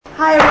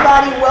Hi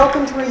everybody,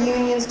 welcome to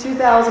Reunions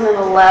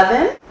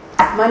 2011.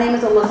 My name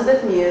is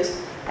Elizabeth Muse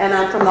and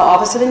I'm from the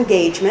Office of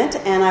Engagement,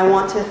 and I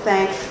want to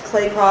thank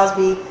Clay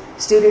Crosby,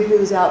 student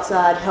who's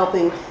outside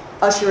helping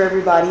usher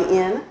everybody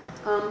in.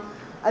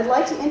 I'd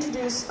like to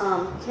introduce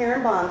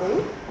Karen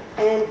Bonding,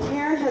 and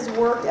Karen has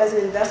worked as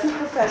an investment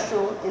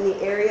professional in the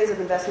areas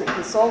of investment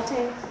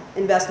consulting,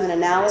 investment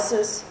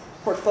analysis,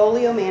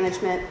 portfolio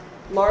management,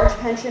 large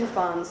pension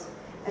funds,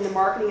 and the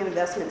marketing of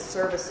investment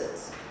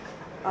services.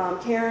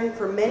 Karen,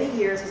 for many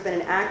years, has been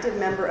an active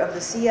member of the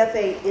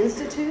CFA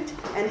Institute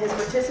and has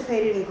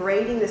participated in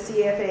grading the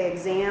CFA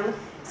exam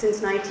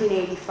since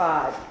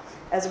 1985,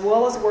 as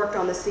well as worked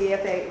on the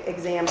CFA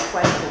exam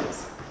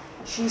questions.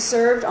 She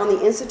served on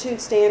the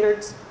Institute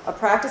Standards of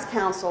Practice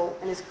Council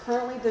and is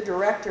currently the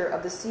director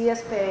of the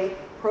CFA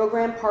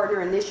Program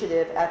Partner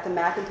Initiative at the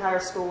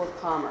McIntire School of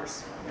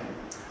Commerce.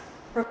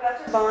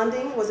 Professor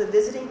Bonding was a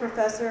visiting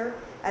professor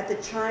at the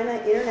China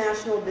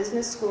International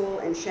Business School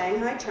in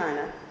Shanghai,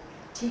 China,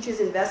 teaches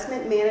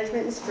investment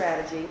management and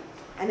strategy,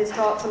 and has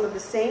taught some of the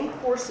same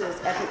courses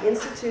at the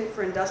Institute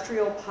for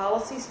Industrial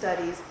Policy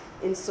Studies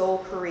in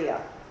Seoul,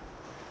 Korea.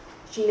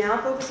 She now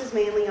focuses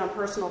mainly on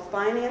personal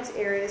finance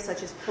areas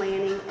such as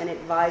planning and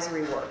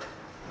advisory work.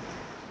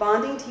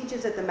 Bonding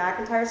teaches at the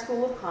McIntire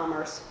School of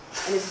Commerce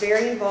and is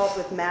very involved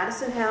with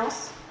Madison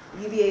House,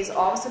 UVA's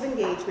Office of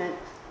Engagement,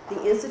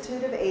 the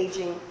Institute of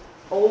Aging,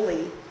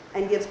 OLI,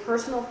 and gives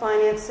personal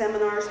finance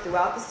seminars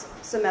throughout the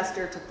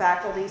semester to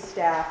faculty,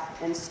 staff,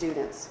 and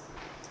students.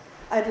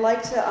 I'd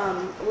like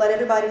to let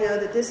everybody know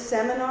that this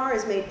seminar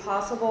is made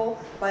possible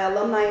by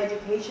Alumni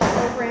Education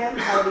Program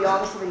out of the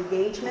Office of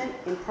Engagement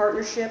in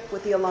partnership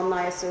with the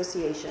Alumni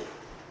Association.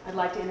 I'd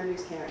like to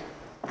introduce Karen.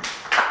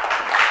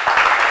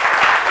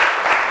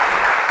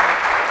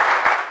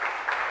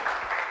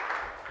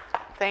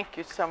 Thank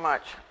you so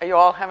much. Are you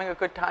all having a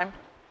good time?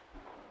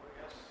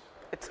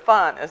 It's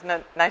fun, isn't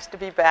it? Nice to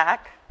be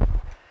back.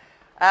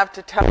 I have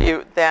to tell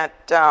you that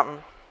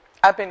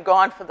I've been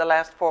gone for the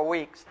last 4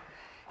 weeks.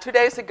 2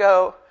 days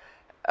ago,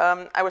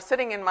 I was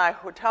sitting in my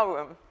hotel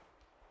room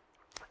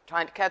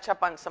trying to catch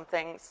up on some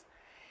things,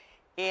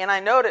 and I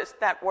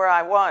noticed that where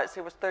I was,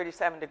 it was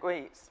 37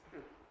 degrees.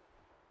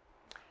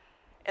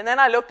 And then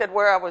I looked at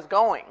where I was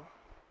going,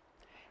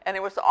 and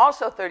it was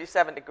also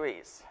 37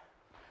 degrees.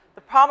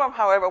 The problem,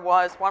 however,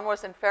 was one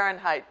was in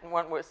Fahrenheit and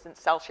one was in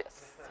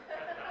Celsius.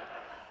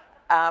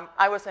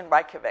 I was in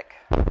Reykjavik,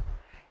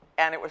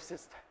 and it was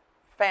just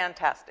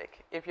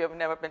fantastic. If you have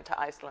never been to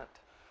Iceland,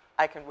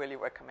 I can really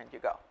recommend you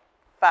go.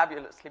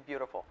 Fabulously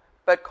beautiful,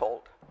 but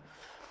cold.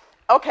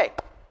 Okay,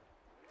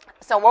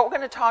 so what we're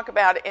going to talk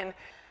about in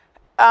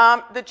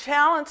the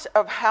challenge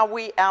of how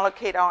we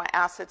allocate our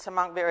assets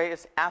among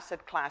various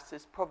asset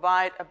classes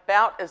provide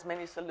about as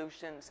many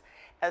solutions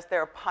as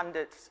there are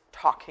pundits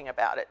talking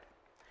about it.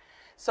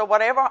 So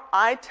whatever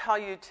I tell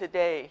you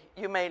today,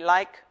 you may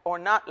like or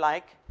not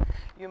like,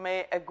 you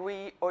may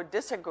agree or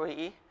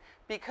disagree,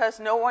 because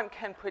no one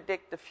can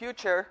predict the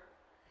future.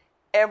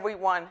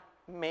 Everyone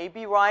may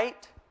be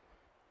right,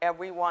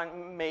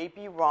 everyone may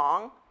be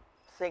wrong.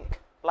 Think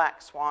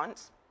black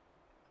swans.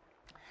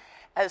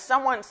 As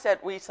someone said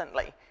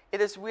recently, it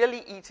is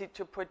really easy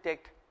to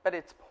predict, but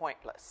it's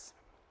pointless.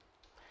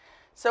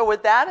 So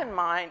with that in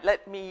mind,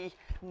 let me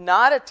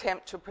not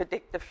attempt to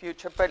predict the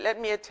future, but let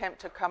me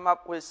attempt to come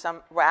up with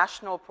some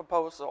rational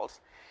proposals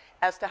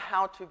as to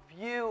how to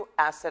view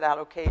asset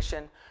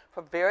allocation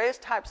for various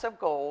types of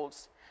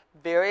goals,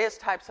 various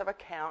types of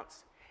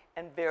accounts,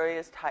 and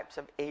various types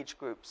of age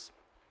groups.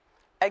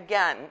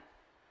 Again,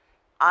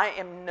 I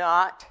am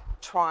not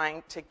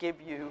trying to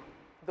give you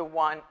the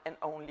one and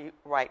only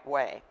right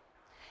way.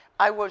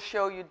 I will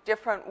show you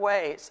different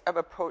ways of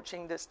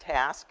approaching this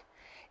task,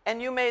 and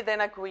you may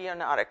then agree or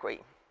not agree.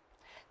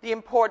 The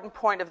important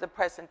point of the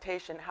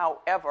presentation,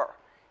 however,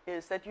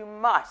 is that you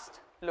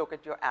must look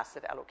at your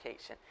asset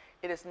allocation.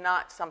 It is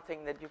not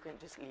something that you can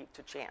just leave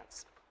to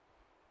chance.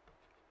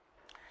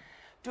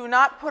 Do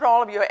not put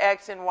all of your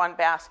eggs in one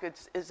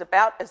basket is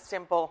about as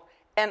simple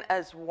and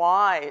as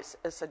wise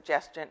a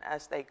suggestion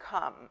as they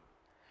come.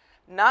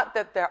 Not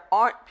that there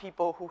aren't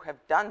people who have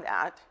done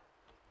that.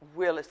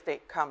 Real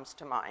estate comes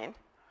to mind,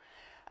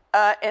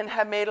 and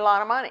have made a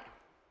lot of money.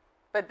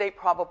 But they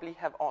probably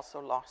have also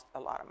lost a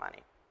lot of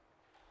money.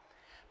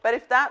 But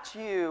if that's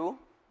you,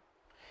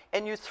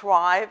 and you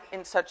thrive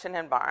in such an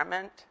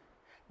environment,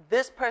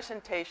 this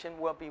presentation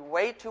will be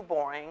way too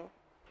boring,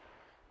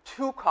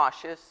 too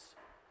cautious,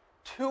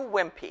 too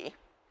wimpy,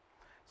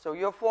 so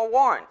you're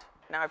forewarned.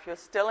 Now, if you're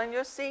still in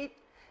your seat,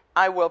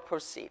 I will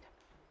proceed.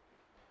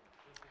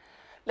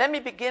 Let me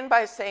begin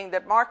by saying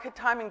that market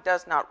timing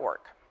does not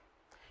work.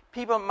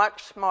 People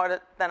much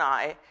smarter than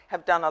I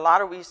have done a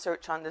lot of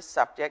research on this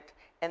subject,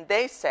 and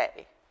they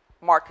say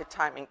market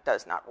timing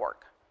does not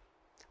work.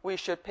 We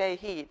should pay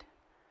heed.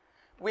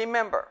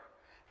 Remember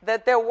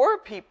that there were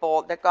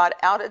people that got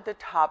out at the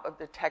top of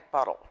the tech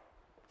bubble,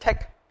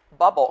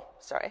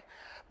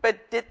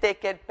 but did they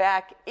get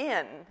back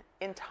in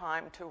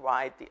time to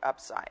ride the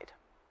upside?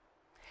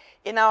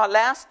 In our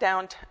last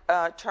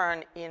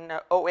downturn in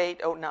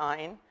 08,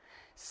 09,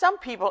 Some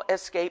people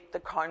escape the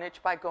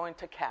carnage by going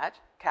to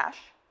cash.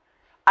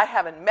 I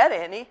haven't met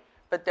any,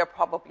 but there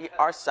probably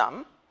are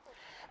some.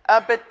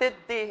 But did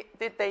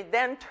they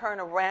then turn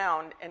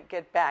around and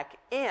get back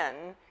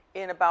in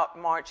about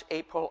March,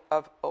 April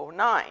of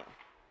 2009?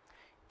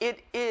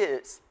 It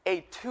is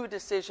a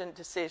two-decision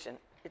decision.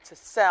 It's a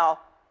sell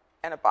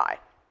and a buy.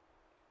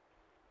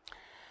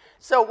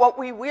 So what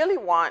we really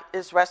want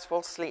is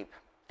restful sleep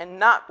and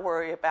not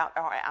worry about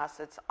our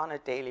assets on a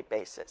daily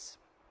basis.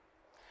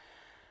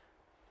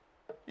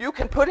 You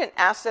can put an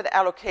asset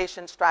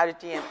allocation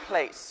strategy in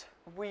place.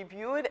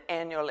 Review it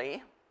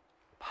annually,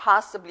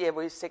 possibly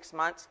every 6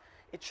 months.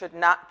 It should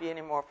not be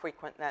any more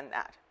frequent than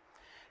that.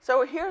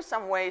 So here are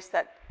some ways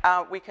that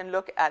we can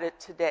look at it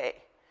today.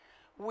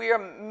 We are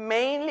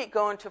mainly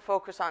going to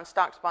focus on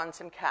stocks,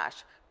 bonds, and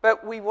cash,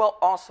 but we will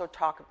also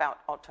talk about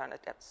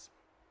alternatives.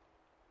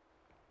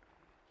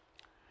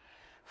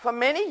 For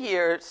many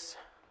years,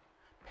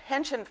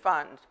 pension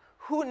funds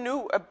who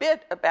knew a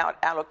bit about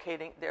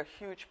allocating their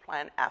huge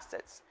plan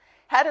assets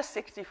had a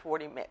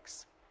 60-40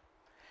 mix.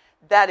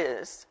 That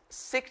is,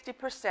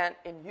 60%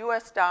 in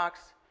U.S.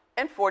 stocks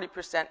and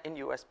 40% in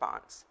U.S.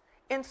 bonds.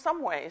 In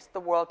some ways, the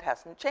world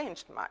hasn't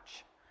changed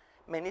much.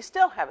 Many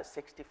still have a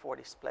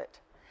 60-40 split.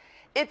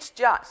 It's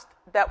just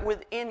that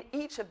within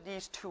each of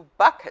these two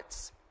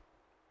buckets,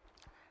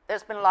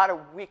 there's been a lot of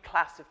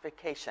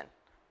reclassification,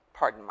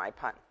 pardon my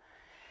pun.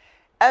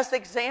 As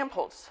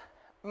examples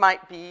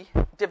might be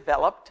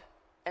developed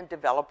and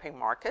developing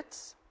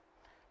markets,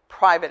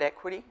 private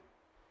equity,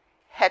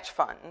 hedge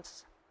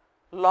funds,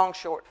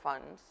 long-short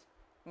funds,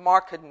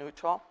 market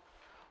neutral.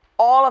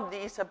 All of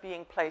these are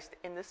being placed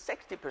in the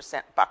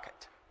 60%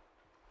 bucket.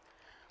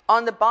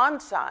 On the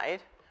bond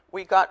side,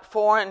 we got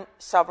foreign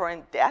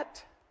sovereign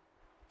debt,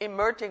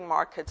 emerging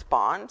markets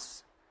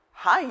bonds,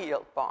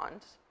 high-yield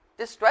bonds,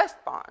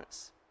 distressed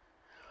bonds,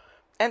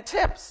 and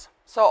TIPS.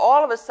 So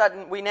all of a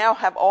sudden, we now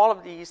have all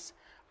of these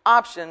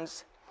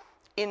options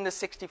in the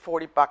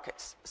 60-40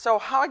 buckets. So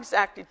how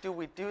exactly do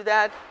we do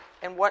that,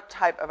 and what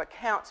type of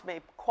accounts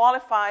may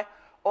qualify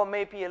or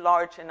may be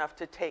large enough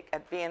to take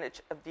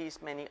advantage of these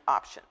many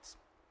options?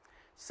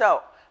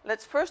 So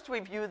let's first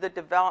review the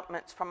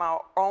developments from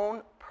our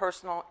own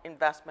personal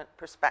investment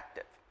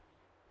perspective.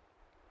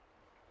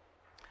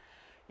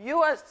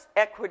 U.S.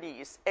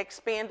 equities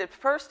expanded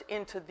first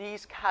into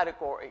these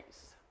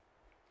categories: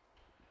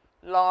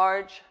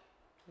 large,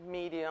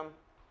 medium,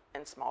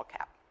 and small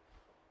cap.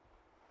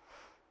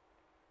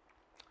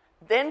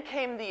 Then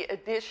came the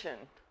addition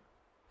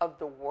of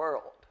the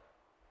world,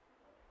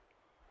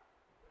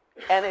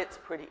 and it's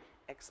pretty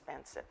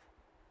expensive.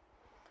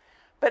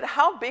 But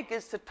how big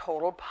is the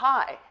total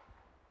pie?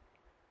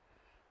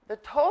 The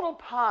total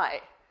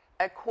pie,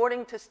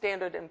 according to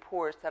Standard &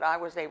 Poor's that I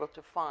was able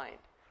to find,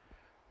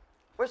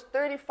 was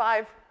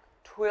 $35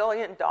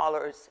 trillion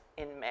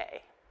in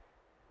May.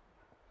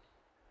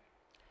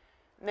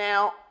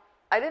 Now,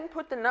 I didn't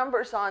put the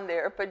numbers on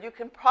there, but you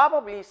can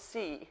probably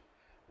see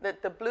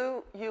that the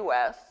blue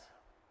U.S.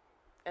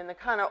 and the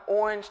kind of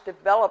orange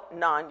developed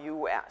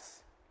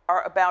non-U.S.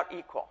 are about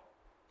equal.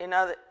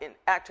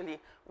 Actually,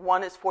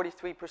 one is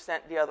 43%,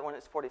 the other one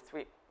is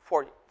 44%.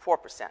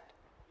 Is that U.S.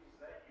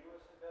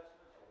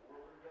 investments or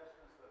world investments?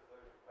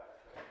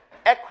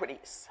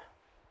 Equities.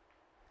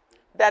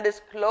 That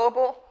is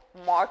global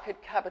market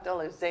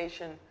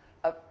capitalization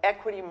of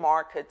equity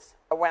markets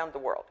around the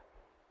world.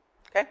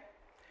 Okay?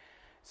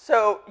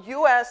 So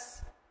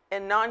U.S.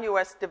 and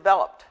non-U.S.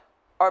 developed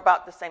are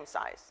about the same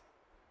size.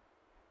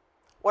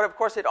 What, of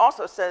course, it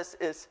also says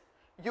is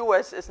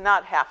U.S. is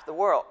not half the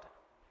world,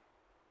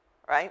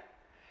 right?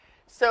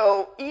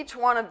 So each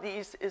one of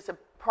these is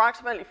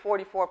approximately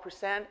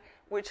 44%,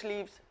 which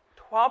leaves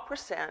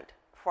 12%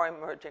 for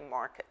emerging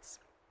markets.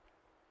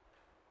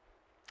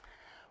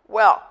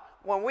 Well,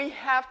 when we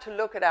have to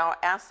look at our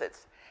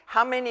assets,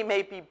 how many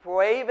may be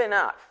brave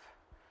enough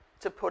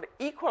to put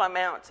equal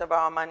amounts of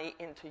our money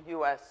into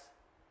U.S.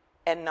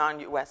 and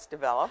non-U.S.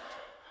 developed,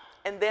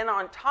 and then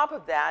on top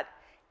of that,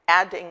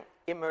 adding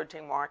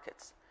emerging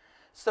markets,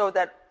 so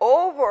that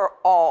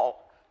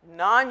overall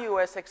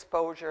non-U.S.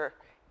 exposure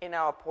in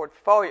our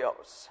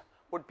portfolios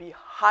would be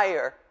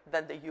higher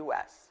than the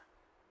U.S.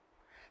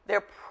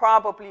 There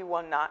probably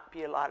will not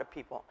be a lot of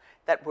people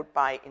that would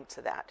buy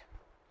into that.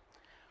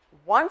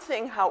 One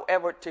thing,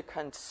 however, to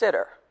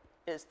consider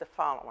is the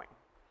following.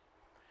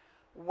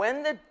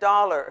 When the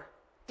dollar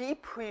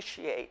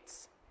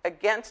depreciates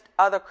against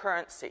other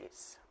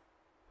currencies,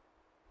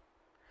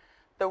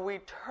 the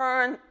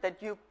return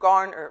that you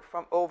garner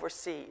from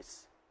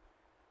overseas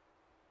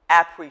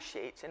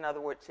appreciates. In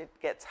other words, it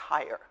gets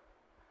higher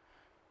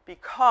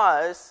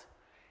because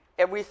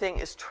everything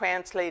is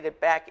translated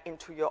back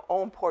into your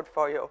own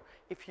portfolio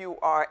if you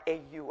are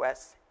a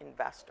U.S.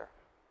 investor.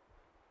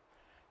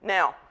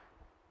 Now,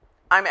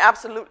 I'm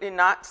absolutely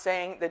not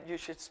saying that you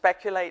should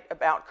speculate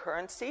about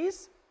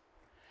currencies,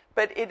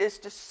 but it is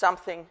just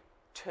something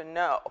to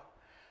know,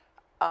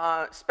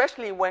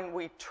 especially when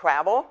we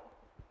travel,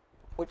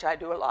 which I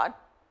do a lot.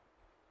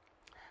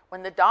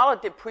 When the dollar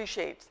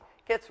depreciates,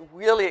 it gets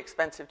really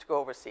expensive to go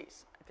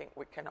overseas. I think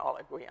we can all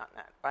agree on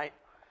that, right?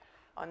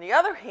 On the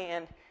other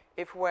hand,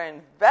 if we're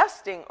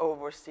investing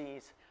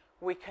overseas,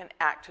 we can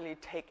actually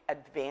take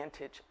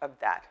advantage of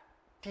that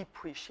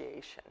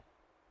depreciation,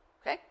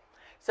 okay?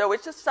 So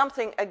it's just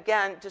something,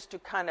 again, just to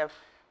kind of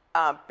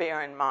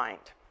bear in mind.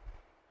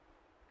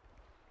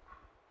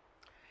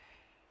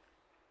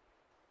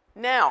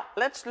 Now,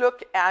 let's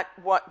look at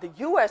what the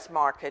U.S.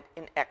 market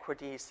in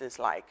equities is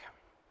like.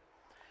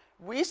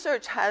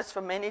 Research has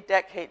for many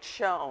decades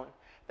shown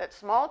that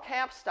small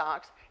cap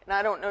stocks, and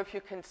I don't know if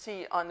you can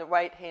see on the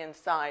right-hand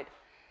side,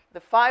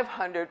 the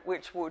 500,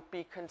 which would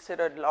be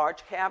considered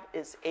large cap,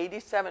 is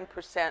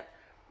 87%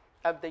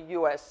 of the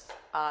U.S.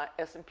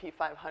 S&P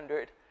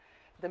 500.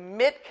 The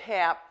mid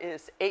cap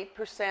is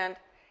 8%,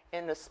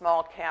 and the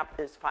small cap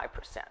is 5%.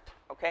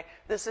 Okay,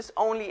 this is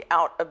only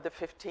out of the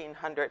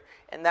 1,500,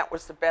 and that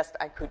was the best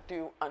I could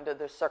do under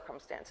the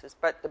circumstances.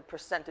 But the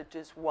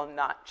percentages will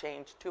not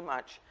change too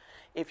much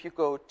if you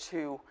go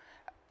to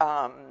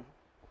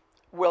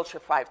Wilshire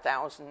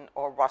 5000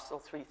 or Russell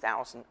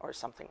 3000 or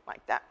something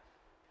like that.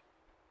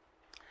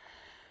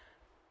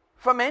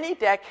 For many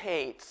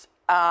decades,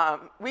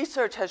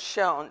 research has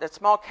shown that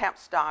small cap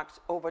stocks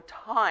over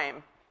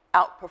time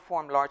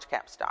outperform large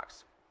cap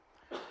stocks.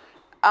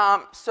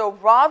 So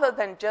rather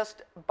than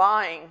just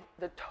buying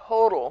the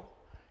total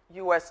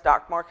U.S.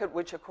 stock market,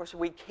 which of course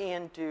we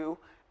can do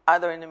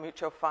either in a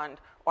mutual fund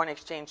or an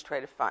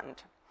exchange-traded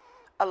fund,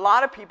 a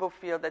lot of people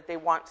feel that they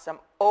want some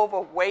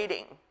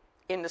overweighting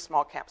in the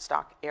small cap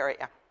stock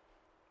area.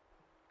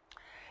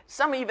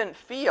 Some even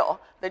feel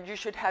that you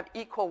should have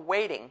equal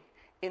weighting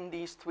in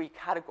these three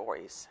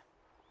categories.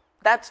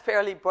 That's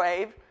fairly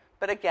brave,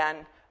 but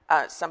again,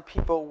 some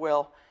people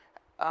will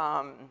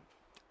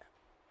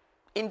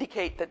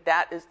indicate that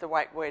that is the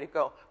right way to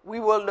go. We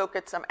will look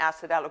at some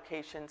asset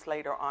allocations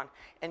later on,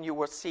 and you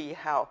will see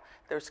how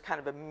there's kind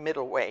of a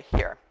middle way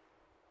here.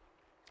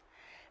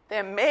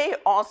 There may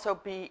also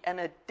be an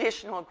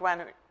additional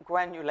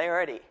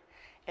granularity,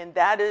 and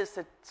that is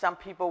that some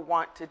people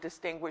want to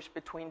distinguish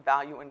between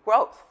value and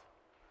growth.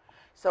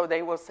 So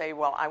they will say,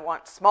 well, I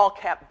want small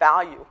cap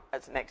value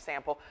as an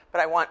example,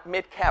 but I want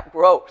mid cap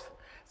growth.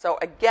 So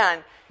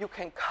again, you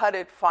can cut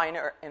it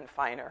finer and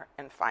finer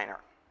and finer.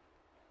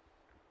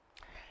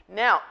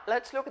 Now,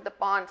 let's look at the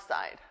bond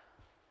side.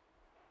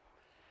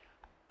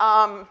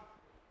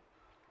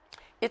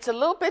 It's a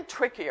little bit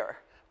trickier,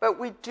 but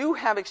we do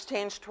have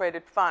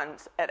exchange-traded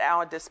funds at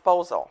our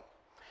disposal,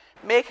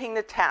 making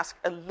the task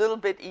a little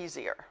bit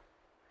easier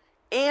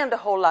and a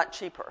whole lot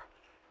cheaper.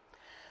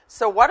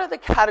 So what are the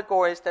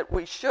categories that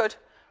we should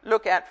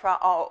look at for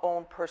our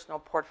own personal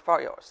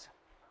portfolios?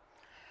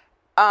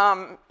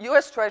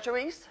 U.S.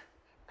 Treasuries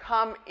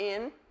come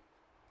in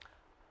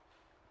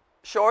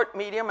short,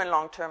 medium, and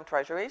long-term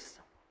treasuries,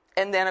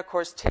 and then, of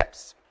course,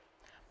 TIPS.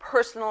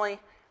 Personally,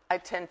 I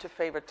tend to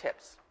favor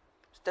TIPS.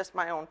 It's just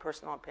my own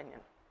personal opinion.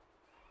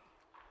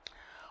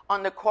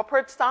 On the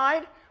corporate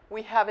side,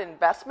 we have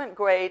investment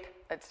grade,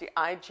 that's the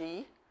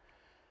IG.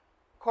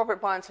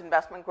 Corporate bonds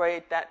investment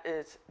grade, that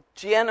is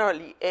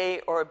generally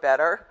A or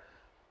better,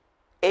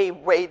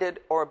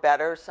 A-rated or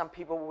better. Some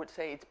people would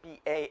say it's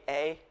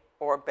BAA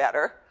or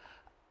better.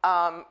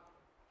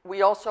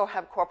 We also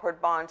have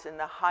corporate bonds in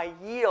the high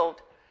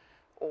yield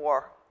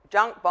or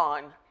junk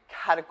bond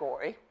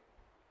category.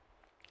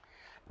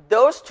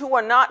 Those two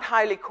are not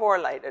highly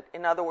correlated.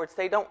 In other words,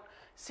 they don't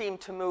seem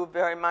to move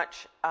very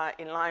much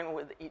in line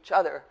with each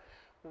other,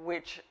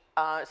 which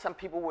some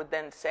people would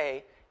then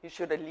say you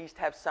should at least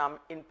have some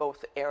in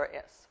both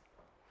areas.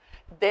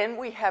 Then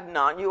we have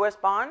non-U.S.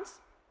 bonds.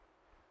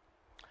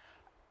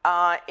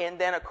 And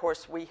then, of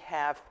course, we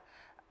have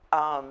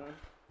the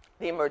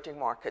emerging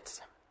markets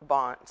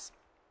bonds.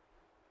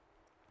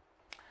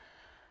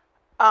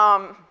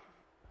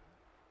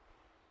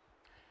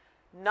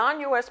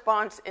 Non-U.S.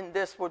 bonds in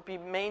this would be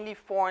mainly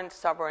foreign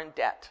sovereign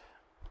debt.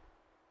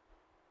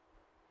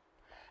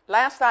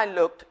 Last I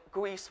looked,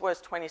 Greece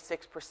was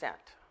 26%.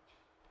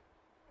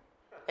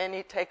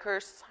 Any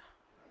takers?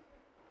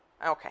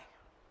 Okay.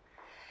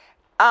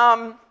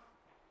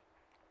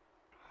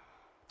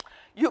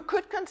 You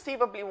could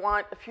conceivably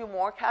want a few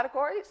more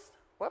categories.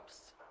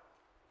 Whoops.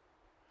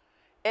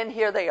 And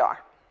here they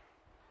are.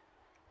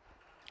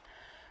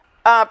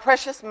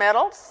 Precious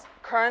metals,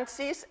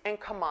 currencies, and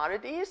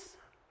commodities.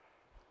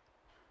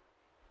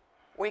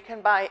 We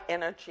can buy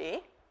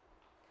energy.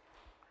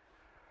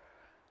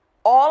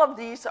 All of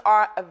these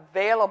are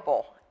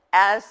available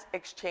as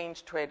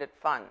exchange-traded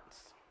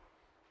funds.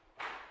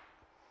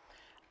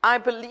 I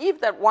believe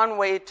that one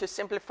way to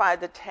simplify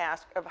the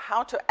task of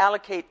how to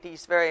allocate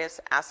these various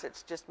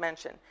assets just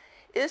mentioned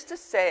is to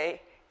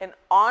say and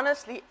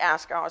honestly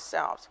ask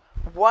ourselves,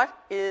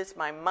 what is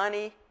my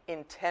money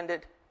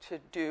intended to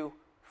do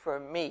for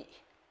me?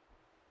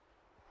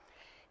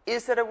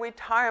 Is it a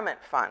retirement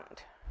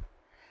fund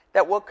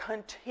that will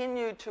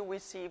continue to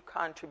receive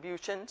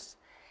contributions,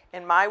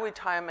 and my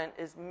retirement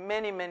is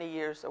many, many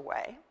years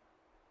away,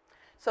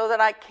 so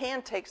that I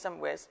can take some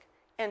risk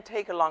and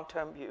take a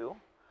long-term view?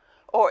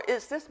 Or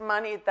is this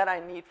money that I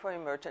need for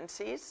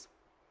emergencies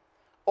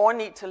or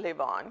need to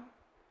live on?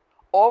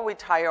 or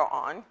retire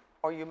on,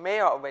 or you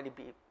may already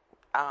be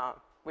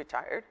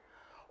retired,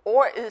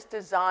 or is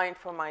designed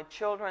for my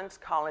children's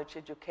college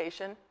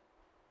education,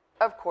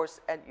 of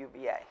course, at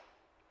UVA.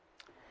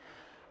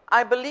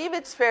 I believe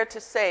it's fair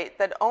to say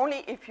that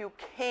only if you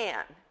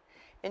can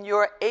and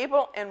you're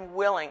able and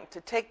willing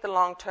to take the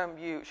long-term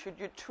view should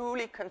you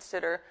truly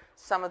consider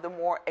some of the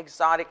more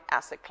exotic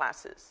asset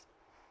classes,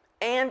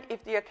 and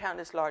if the account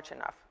is large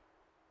enough.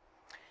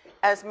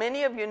 As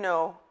many of you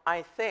know,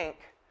 I think,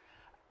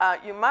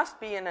 you must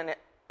be an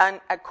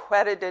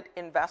accredited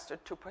investor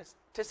to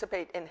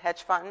participate in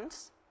hedge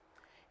funds,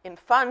 in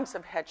funds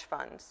of hedge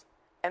funds,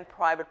 and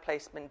private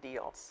placement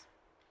deals.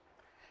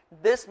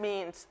 This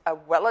means a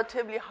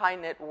relatively high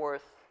net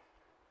worth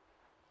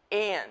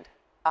and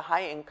a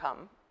high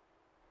income,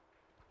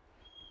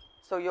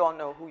 so you all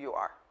know who you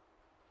are.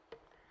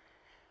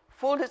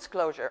 Full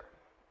disclosure,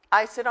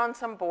 I sit on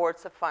some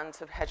boards of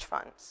funds of hedge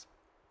funds.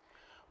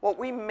 What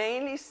we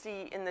mainly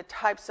see in the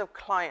types of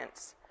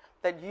clients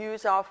that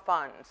use our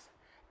funds,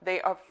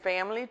 they are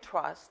family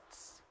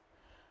trusts,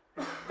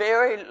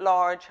 very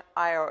large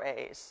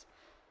IRAs,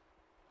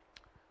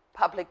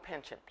 public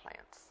pension plans.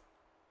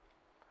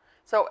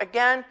 So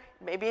again,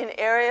 maybe an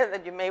area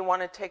that you may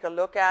want to take a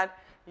look at.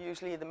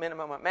 Usually the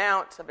minimum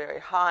amounts are very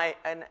high,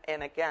 and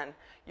again,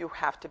 you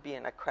have to be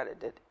an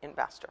accredited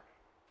investor.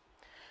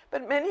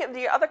 But many of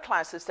the other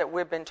classes that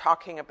we've been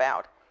talking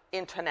about,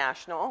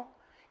 international,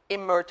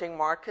 emerging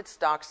market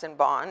stocks and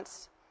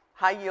bonds,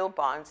 high yield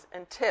bonds,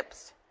 and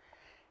TIPS,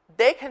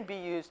 they can be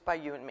used by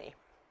you and me.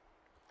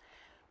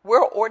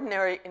 We're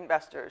ordinary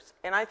investors,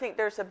 and I think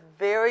there's a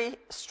very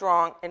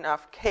strong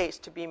enough case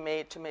to be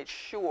made to make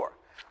sure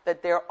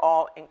that they're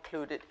all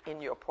included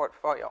in your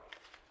portfolio.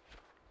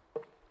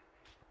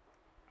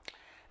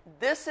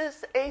 This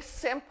is a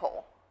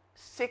simple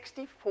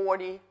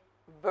 60-40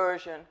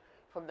 version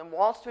from the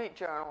Wall Street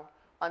Journal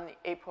on the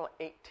April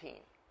 18.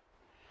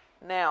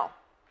 Now,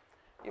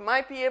 you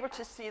might be able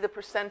to see the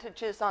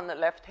percentages on the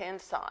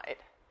left-hand side.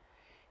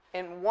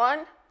 And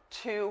 1,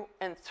 2,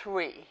 and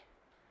 3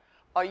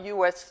 are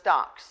U.S.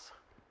 stocks.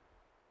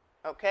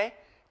 Okay?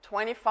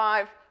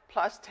 25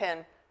 plus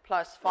 10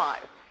 plus 5.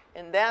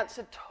 And that's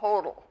a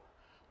total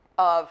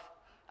of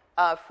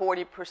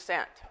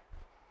 40%.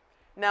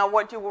 Now,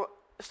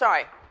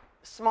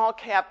 small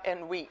cap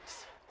and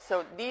REITs.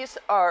 So these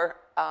are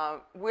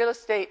real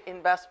estate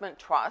investment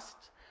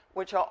trusts,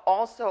 which are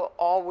also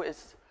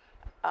always,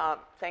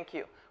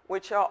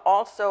 which are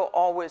also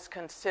always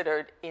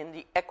considered in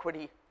the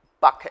equity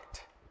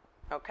bucket.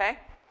 Okay?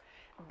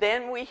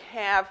 Then we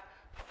have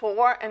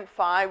 4 and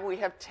 5. We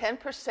have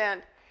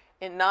 10%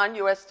 in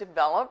non-U.S.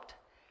 developed.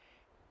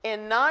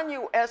 In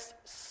non-U.S.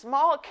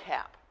 small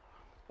cap,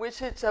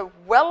 which is a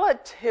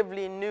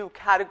relatively new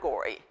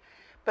category,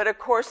 but of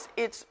course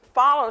it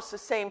follows the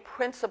same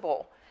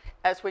principle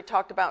as we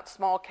talked about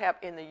small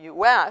cap in the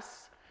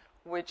U.S.,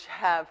 which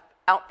have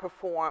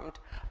outperformed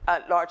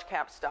large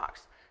cap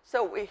stocks.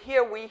 So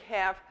here we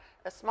have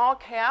a small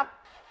cap,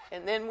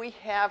 and then we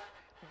have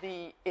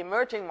the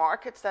emerging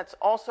markets, that's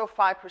also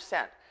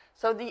 5%.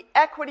 So the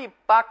equity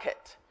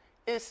bucket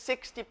is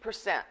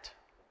 60%,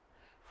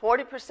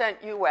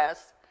 40%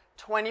 U.S.,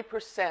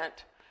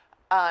 20%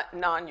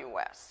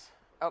 non-U.S.,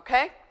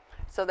 okay?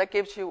 So that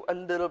gives you a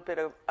little bit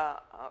of a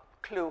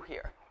clue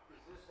here.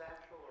 Is this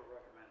actual or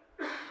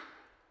recommended?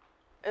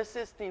 This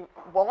is the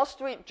Wall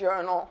Street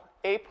Journal,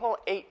 April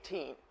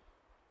 18.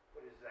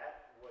 But is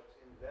that what's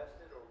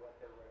invested or what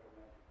they're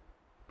recommending?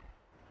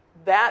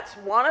 That's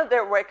one of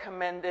their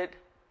recommended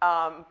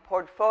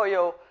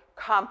portfolio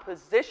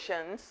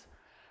compositions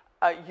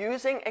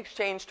using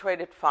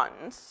exchange-traded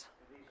funds.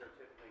 And these are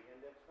typically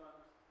index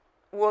funds?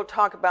 We'll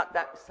talk about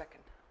that in a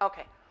second.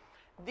 Okay.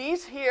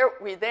 These here,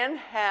 we then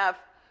have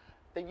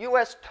the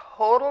U.S.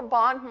 total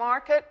bond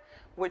market,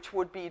 which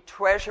would be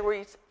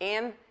treasuries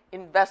and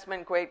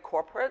investment-grade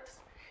corporates.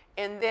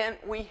 And then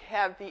we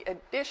have the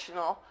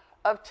additional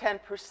of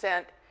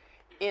 10%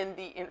 in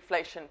the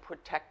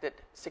inflation-protected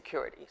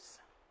securities.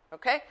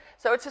 Okay?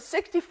 So it's a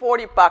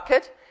 60-40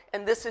 bucket,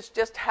 and this is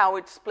just how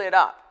it's split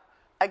up.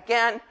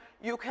 Again,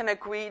 you can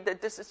agree that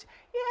this is,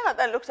 yeah,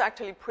 that looks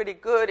actually pretty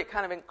good. It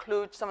kind of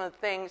includes some of the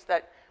things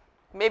that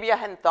maybe I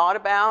hadn't thought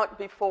about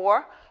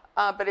before,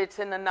 but it's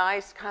in a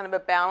nice kind of a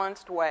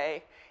balanced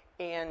way,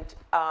 and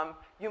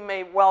you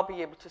may well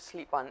be able to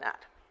sleep on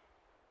that.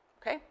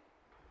 Okay?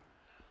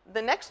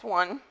 The next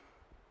one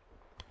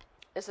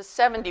is a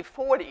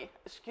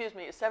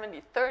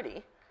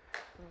 70-30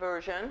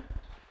 version,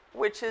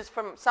 which is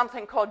from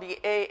something called the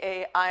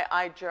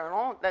AAII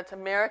Journal. That's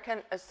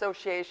American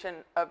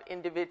Association of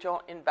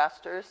Individual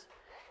Investors.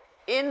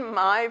 In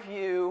my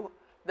view,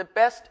 the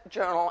best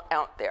journal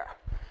out there.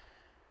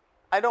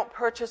 I don't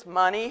purchase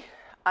money.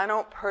 I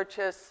don't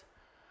purchase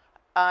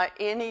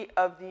any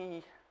of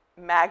the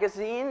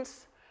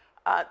magazines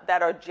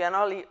that are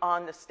generally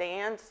on the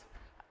stands.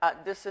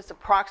 This is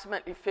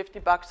approximately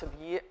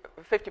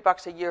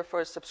 $50 a year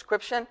for a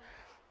subscription.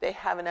 They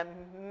have an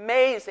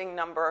amazing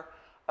number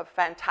of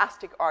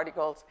fantastic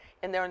articles,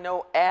 and there are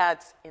no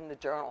ads in the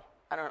journal.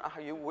 I don't know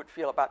how you would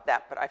feel about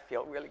that, but I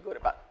feel really good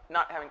about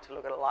not having to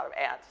look at a lot of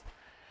ads.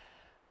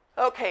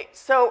 Okay,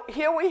 so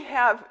here we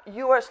have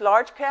U.S.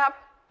 large cap,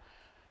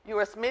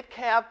 U.S. mid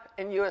cap,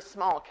 and U.S.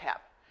 small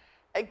cap.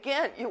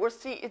 Again, you will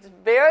see it's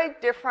very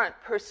different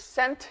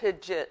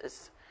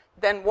percentages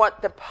than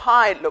what the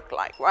pie looked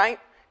like, right?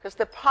 Because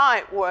the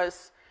pie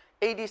was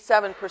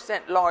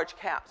 87% large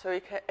cap.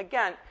 So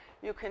again,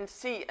 you can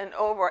see an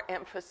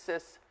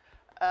overemphasis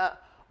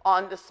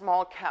on the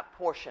small cap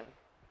portion.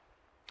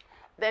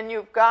 Then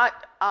you've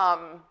got,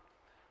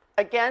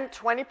 again,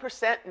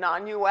 20%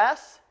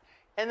 non-U.S.,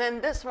 and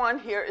then this one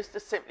here is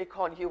just simply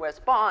called U.S.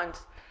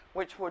 bonds,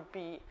 which would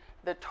be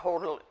the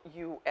total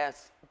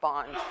U.S.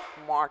 bond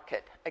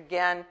market,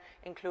 again,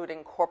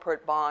 including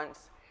corporate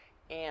bonds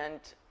and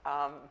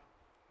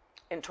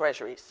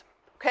treasuries.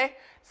 Okay,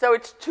 so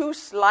it's two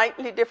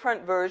slightly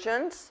different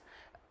versions.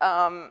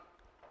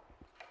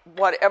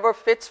 Whatever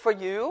fits for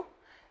you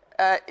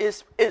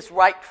is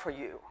right for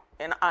you,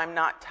 and I'm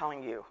not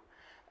telling you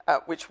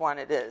which one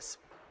it is.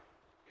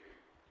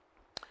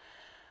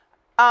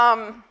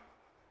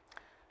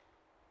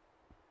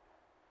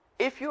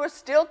 If you are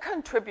still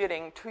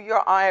contributing to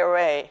your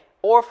IRA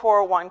or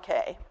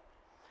 401k,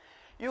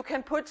 you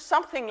can put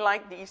something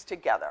like these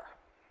together.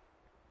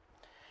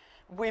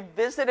 We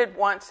visit it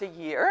once a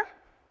year,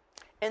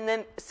 and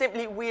then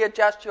simply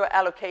readjust your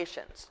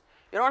allocations.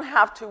 You don't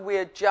have to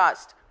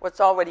readjust what's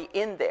already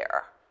in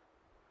there,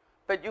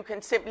 but you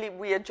can simply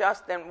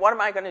readjust then what am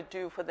I going to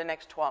do for the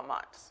next 12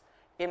 months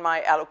in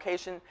my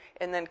allocation,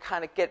 and then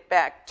kind of get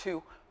back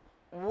to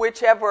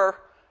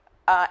whichever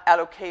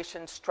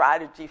allocation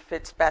strategy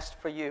fits best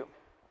for you.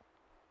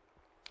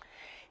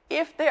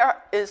 If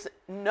there is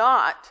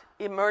not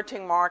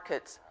emerging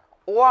markets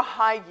or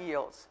high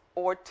yields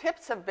or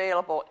tips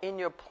available in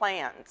your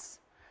plans,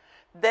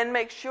 then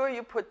make sure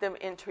you put them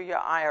into your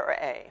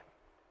IRA.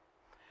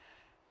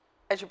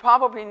 As you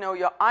probably know,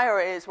 your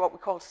IRA is what we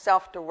call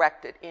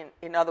self-directed.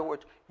 In other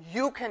words,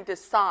 you can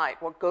decide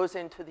what goes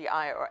into the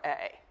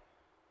IRA.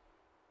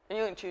 And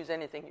you can choose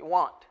anything you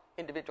want,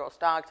 individual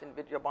stocks,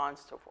 individual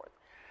bonds, so forth.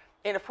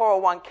 In a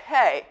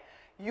 401k,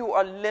 you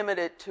are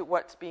limited to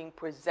what's being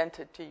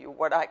presented to you,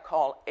 what I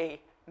call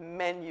a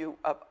menu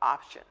of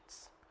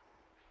options.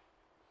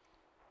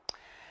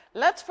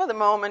 Let's, for the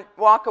moment,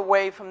 walk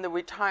away from the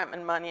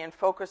retirement money and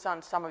focus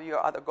on some of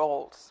your other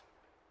goals.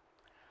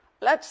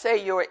 Let's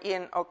say you're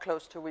in or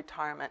close to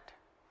retirement.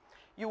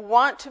 You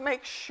want to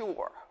make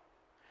sure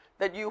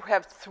that you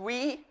have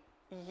 3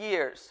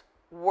 years'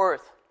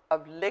 worth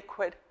of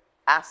liquid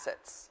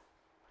assets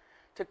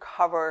to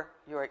cover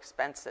your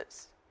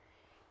expenses.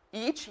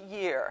 Each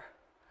year,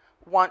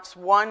 once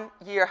 1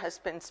 year has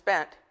been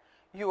spent,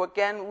 you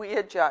again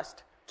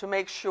readjust to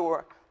make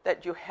sure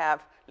that you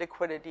have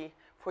liquidity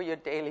for your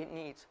daily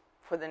needs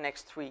for the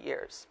next 3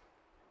 years.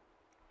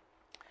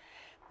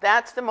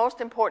 That's the most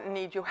important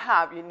need you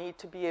have. You need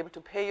to be able to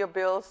pay your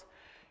bills.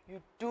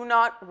 You do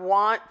not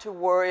want to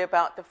worry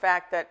about the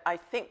fact that I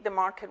think the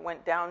market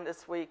went down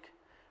this week.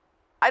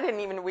 I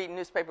didn't even read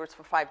newspapers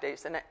for 5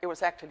 days, and it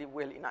was actually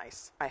really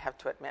nice, I have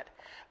to admit.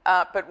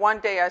 But one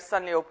day I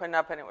suddenly opened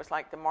up, and it was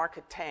like the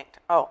market tanked.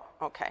 Oh,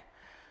 okay.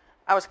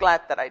 I was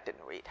glad that I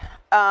didn't read.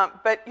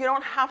 But you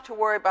don't have to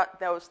worry about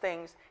those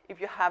things if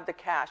you have the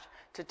cash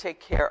to take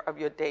care of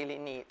your daily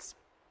needs.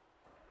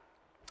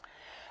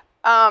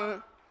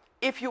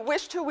 If you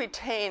wish to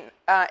retain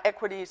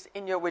equities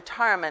in your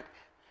retirement,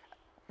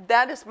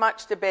 that is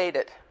much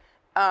debated.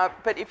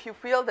 But if you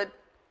feel that,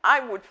 I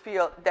would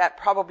feel that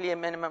probably a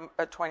minimum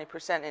of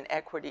 20% in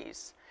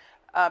equities,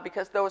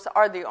 because those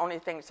are the only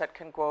things that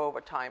can grow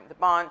over time. The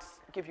bonds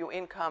give you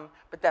income,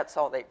 but that's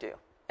all they do,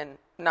 and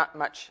not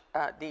much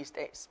these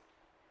days.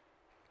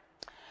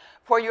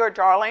 For your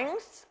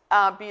darlings,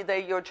 be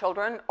they your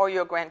children or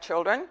your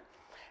grandchildren,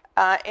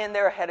 and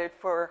they're headed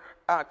for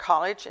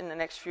college in the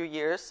next few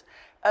years,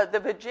 the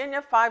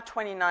Virginia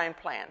 529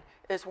 plan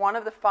is one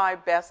of the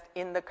 5 best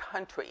in the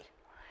country.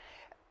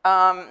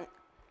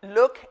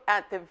 Look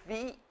at the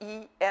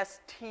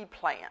VEST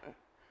plan.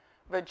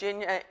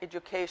 Virginia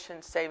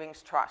Education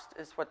Savings Trust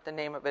is what the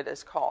name of it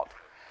is called.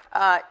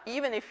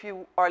 Even if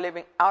you are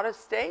living out of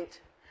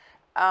state,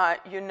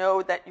 you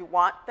know that you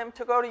want them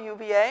to go to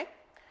UVA,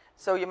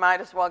 so you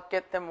might as well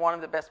get them one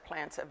of the best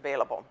plans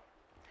available.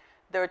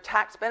 There are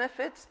tax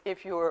benefits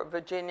if you're a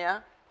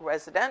Virginia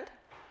resident,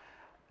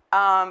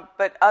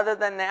 but other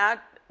than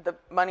that, the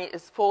money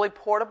is fully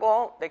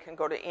portable. They can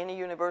go to any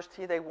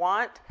university they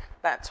want.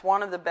 That's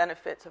one of the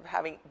benefits of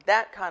having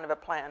that kind of a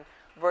plan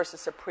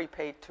versus a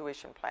prepaid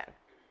tuition plan.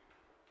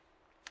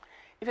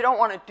 If you don't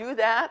want to do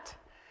that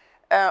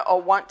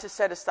or want to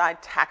set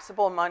aside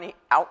taxable money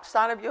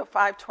outside of your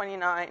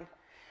 529,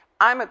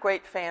 I'm a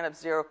great fan of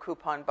zero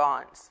coupon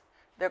bonds.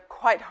 They're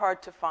quite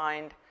hard to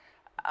find.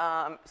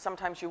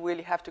 Sometimes you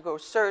really have to go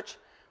search,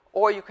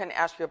 or you can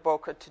ask your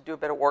broker to do a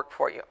bit of work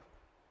for you.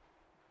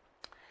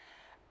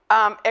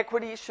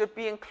 Equity should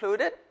be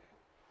included.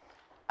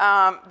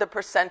 The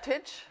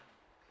percentage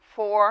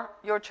for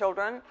your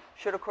children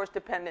should, of course,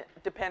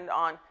 depend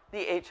on the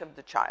age of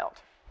the child,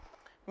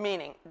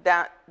 meaning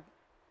that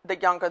the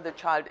younger the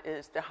child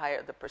is, the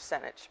higher the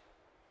percentage.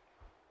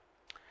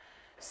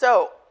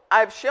 So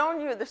I've shown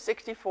you the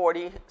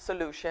 60-40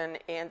 solution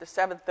and the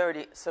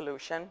 7-30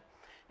 solution.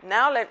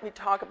 Now let me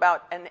talk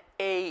about an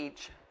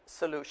age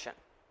solution.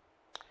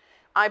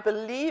 I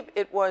believe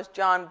it was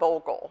John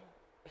Bogle,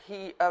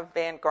 he of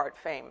Vanguard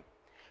fame,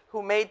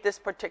 who made this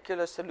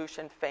particular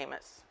solution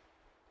famous.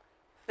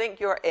 Think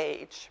your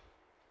age.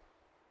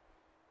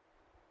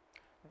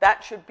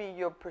 That should be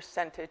your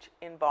percentage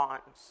in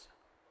bonds.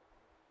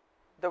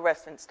 The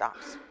rest in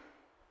stocks.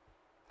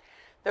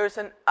 There's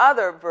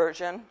another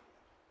version.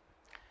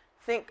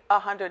 Think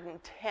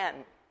 110.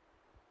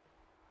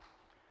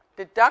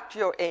 Deduct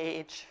your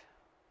age,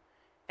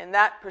 and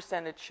that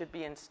percentage should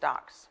be in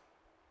stocks.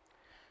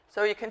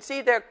 So you can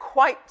see they're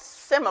quite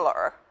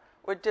similar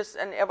with just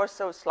an ever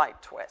so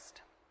slight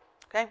twist.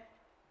 Okay?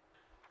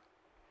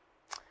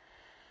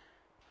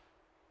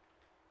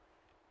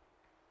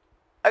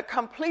 A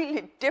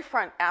completely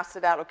different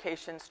asset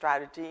allocation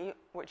strategy,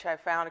 which I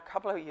found a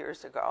couple of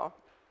years ago,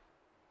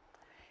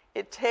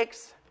 it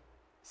takes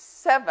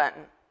 7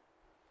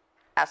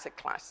 asset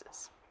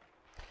classes,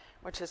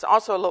 which is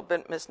also a little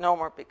bit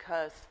misnomer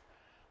because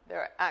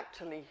they're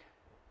actually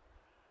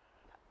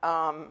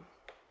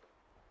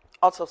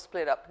also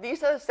split up.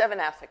 These are the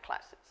 7 asset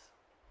classes.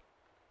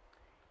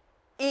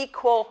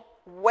 Equal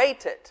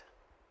weighted.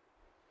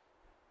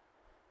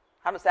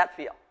 How does that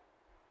feel?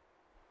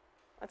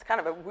 That's kind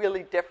of a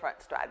really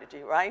different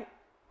strategy, right?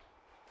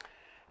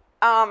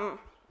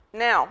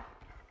 Now,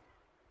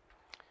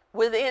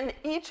 within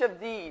each of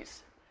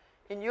these,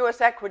 in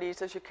U.S.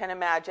 equities, as you can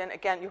imagine,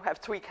 again, you have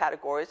 3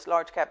 categories: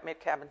 large cap, mid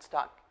cap, and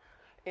stock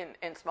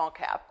in small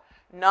cap.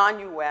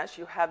 Non-U.S.,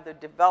 you have the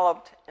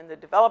developed and the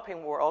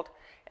developing world.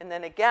 And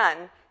then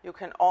again, you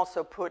can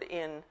also put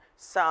in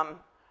some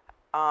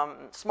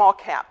small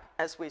cap,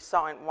 as we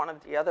saw in one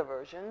of the other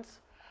versions.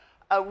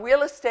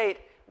 Real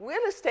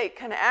estate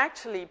can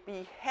actually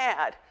be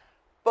had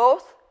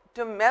both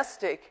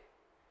domestic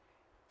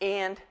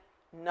and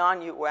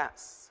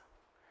non-U.S.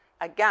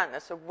 Again,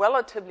 that's a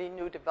relatively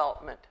new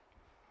development.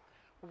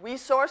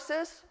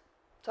 Resources,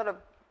 sort of,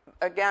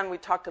 again, we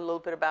talked a little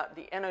bit about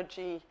the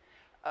energy,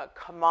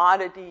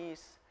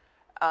 commodities,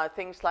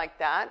 things like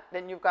that.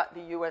 Then you've got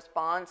the U.S.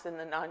 bonds and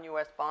the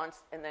non-U.S.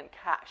 bonds, and then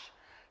cash.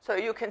 So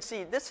you can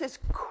see this is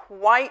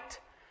quite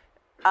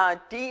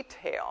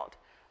detailed.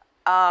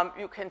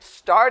 You can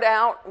start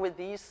out with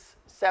these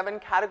 7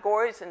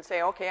 categories and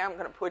say, okay, I'm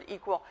going to put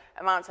equal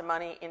amounts of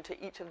money into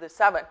each of the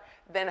 7.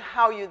 Then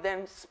how you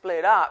then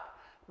split up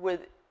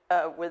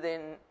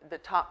within the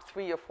top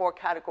 3 or 4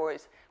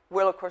 categories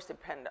will, of course,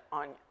 depend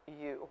on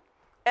you.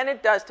 And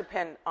it does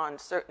depend on,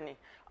 certainly,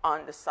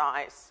 on the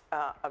size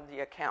of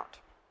the account.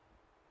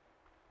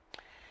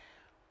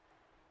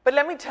 But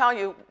let me tell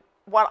you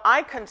what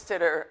I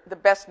consider the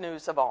best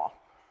news of all.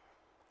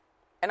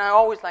 And I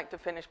always like to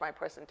finish my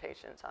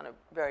presentations on a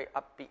very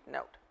upbeat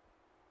note.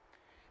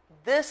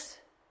 This,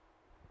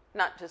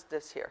 not just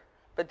this here,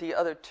 but the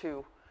other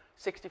 2,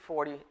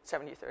 60-40,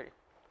 70-30,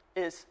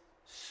 is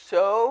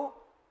so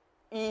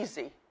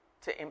easy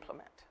to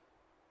implement.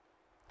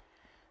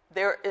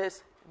 There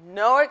is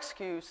no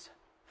excuse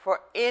for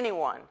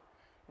anyone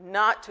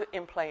not to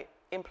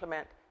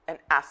implement an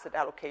asset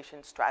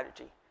allocation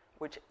strategy,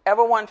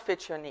 whichever one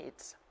fits your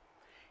needs.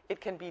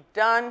 It can be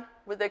done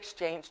with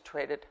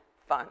exchange-traded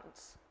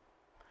funds.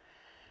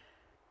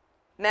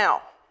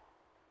 Now,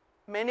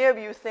 many of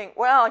you think,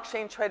 well,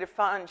 exchange-traded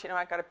funds,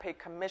 I got to pay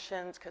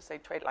commissions because they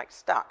trade like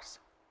stocks.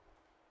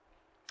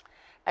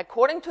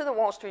 According to the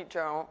Wall Street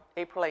Journal,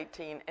 April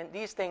 18, and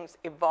these things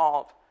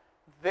evolve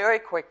very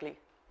quickly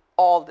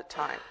all the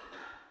time,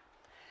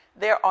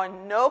 there are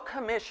no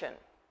commission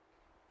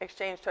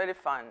exchange-traded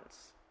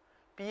funds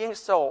being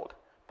sold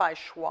by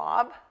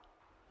Schwab,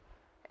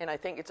 and I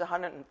think it's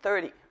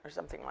 130 or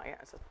something like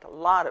that. It's a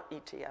lot of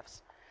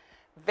ETFs.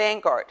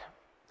 Vanguard,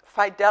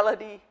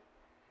 Fidelity,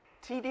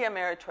 TD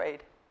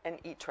Ameritrade, and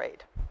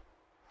E-Trade.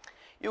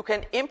 You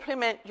can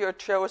implement your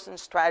chosen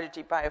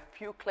strategy by a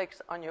few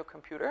clicks on your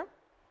computer.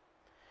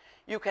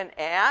 You can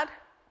add,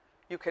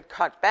 you could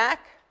cut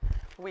back,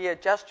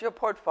 readjust your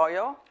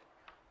portfolio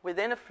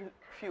within a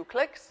few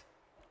clicks,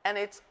 and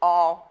it's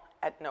all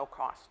at no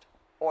cost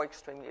or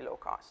extremely low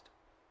cost.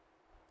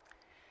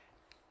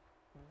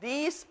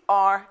 These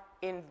are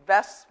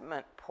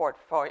investment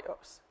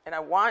portfolios, and I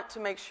want to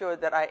make sure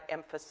that I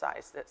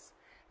emphasize this.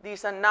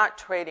 These are not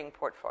trading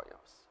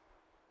portfolios.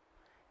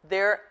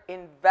 They're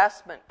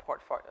investment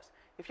portfolios.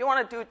 If you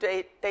want to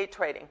do day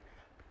trading,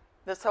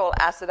 this whole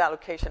asset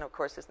allocation, of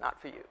course, is not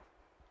for you.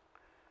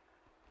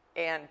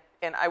 And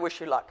I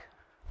wish you luck.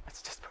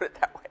 Let's just put it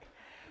that way.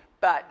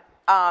 But,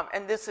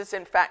 and this is,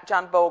 in fact,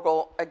 John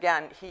Bogle,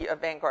 again, he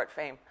of Vanguard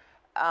fame,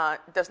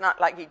 does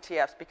not like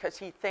ETFs because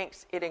he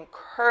thinks it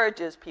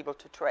encourages people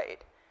to trade.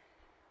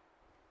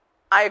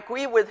 I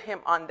agree with him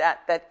on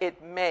that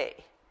it may.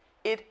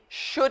 It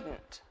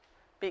shouldn't,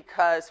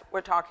 because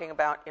we're talking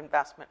about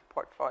investment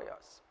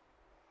portfolios.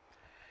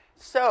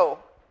 So,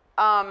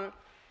 let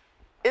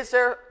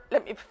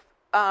me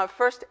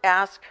first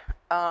ask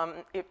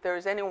if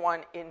there's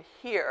anyone in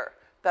here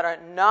that are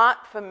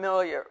not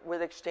familiar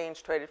with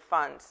exchange-traded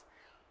funds,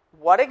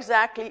 what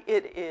exactly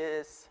it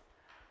is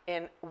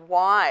and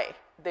why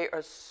they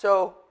are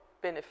so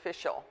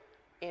beneficial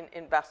in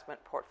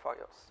investment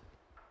portfolios.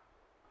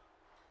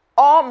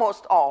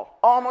 Almost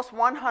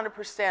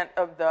 100%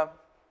 of the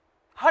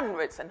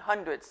hundreds and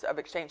hundreds of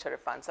exchange-traded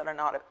funds that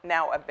are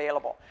now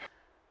available,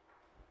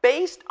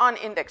 based on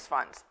index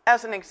funds.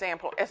 As an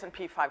example,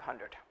 S&P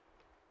 500.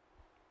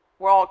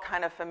 We're all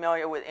kind of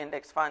familiar with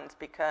index funds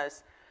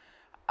because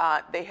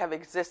they have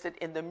existed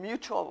in the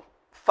mutual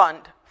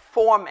fund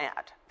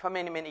format for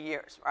many, many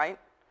years, right?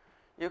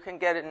 You can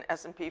get an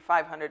S&P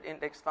 500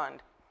 index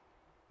fund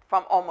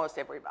from almost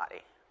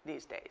everybody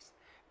these days.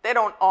 They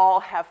don't all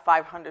have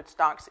 500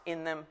 stocks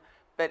in them,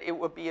 but it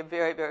would be a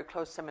very, very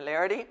close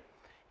similarity.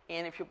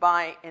 And if you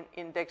buy an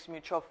index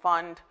mutual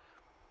fund,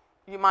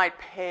 you might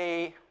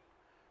pay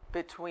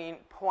between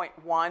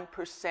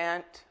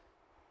 0.1%,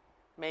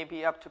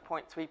 maybe up to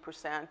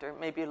 0.3%, or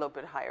maybe a little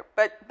bit higher.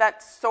 But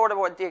that's sort of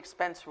what the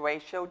expense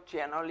ratio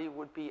generally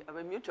would be of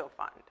a mutual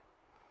fund.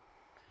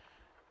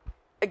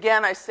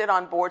 Again, I sit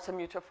on boards of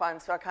mutual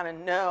funds, so I kind of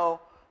know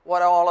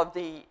what all of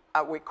the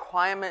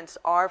requirements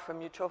are for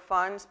mutual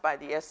funds by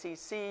the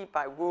SEC,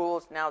 by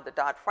rules, now the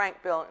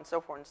Dodd-Frank bill, and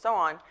so forth and so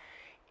on.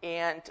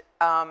 And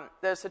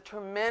there's a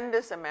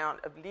tremendous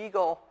amount of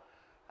legal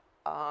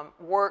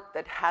work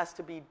that has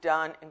to be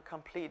done and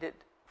completed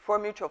for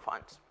mutual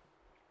funds.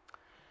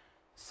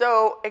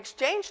 So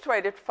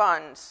exchange-traded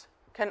funds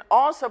can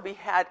also be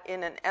had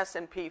in an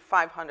S&P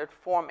 500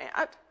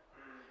 format,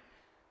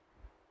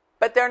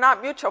 but they're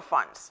not mutual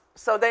funds.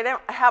 So they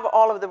don't have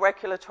all of the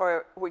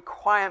regulatory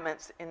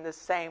requirements in the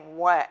same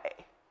way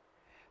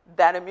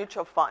that a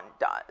mutual fund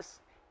does.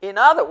 In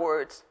other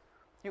words,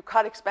 you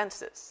cut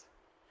expenses.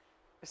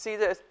 See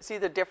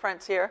the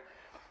difference here?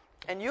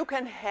 And you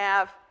can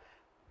have,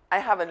 I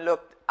haven't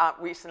looked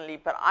recently,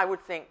 but I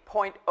would think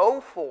 0.04,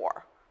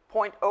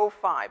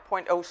 0.05,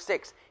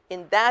 0.06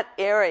 in that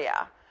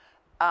area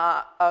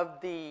of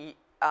the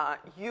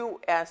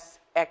U.S.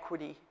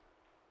 equity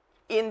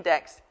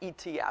index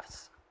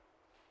ETFs.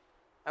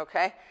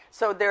 Okay?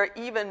 So they're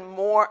even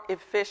more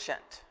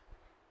efficient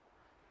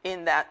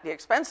in that the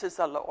expenses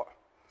are lower.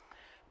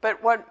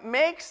 But what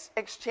makes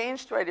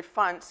exchange-traded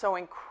funds so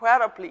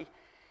incredibly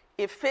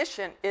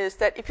efficient is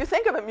that if you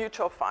think of a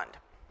mutual fund,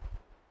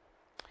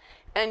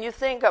 and you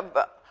think of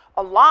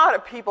a lot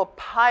of people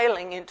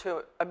piling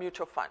into a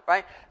mutual fund,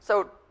 right?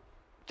 So it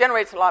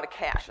generates a lot of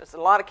cash. There's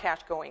a lot of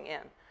cash going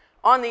in.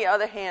 On the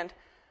other hand,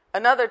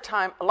 another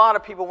time, a lot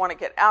of people want to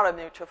get out of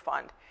the mutual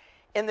fund.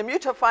 And the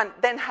mutual fund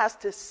then has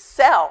to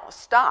sell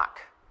stock.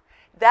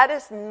 That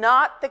is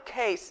not the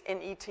case in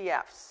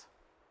ETFs.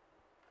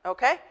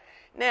 Okay?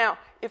 Now,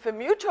 if a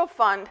mutual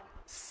fund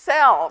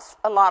sells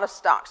a lot of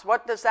stocks,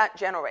 what does that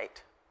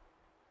generate?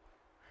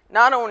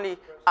 Not only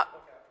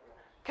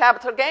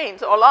capital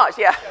gains or loss,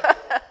 yeah.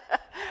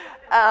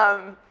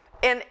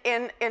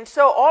 And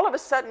so all of a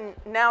sudden,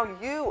 now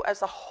you,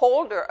 as a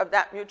holder of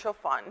that mutual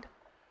fund,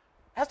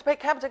 has to pay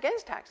capital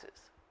gains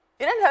taxes.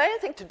 You didn't have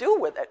anything to do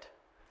with it,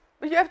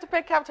 but you have to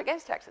pay capital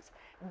gains taxes.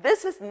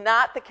 This is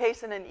not the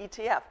case in an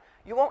ETF.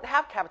 You won't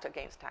have capital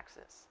gains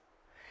taxes.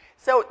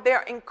 So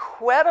they're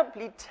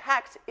incredibly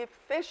tax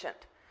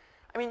efficient.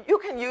 I mean, you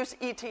can use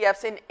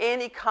ETFs in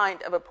any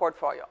kind of a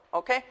portfolio,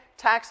 okay?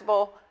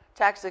 Taxable,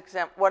 tax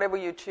exempt, whatever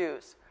you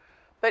choose.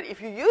 But if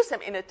you use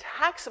them in a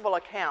taxable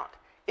account,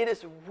 it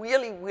is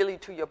really, really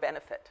to your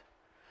benefit.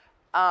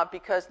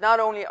 Because not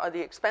only are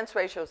the expense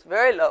ratios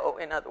very low,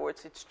 in other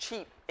words, it's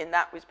cheap in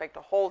that respect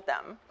to hold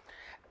them,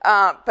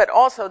 but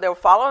also they'll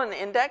follow an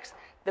index.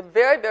 In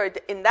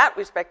that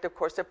respect, of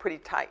course, they're pretty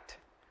tight.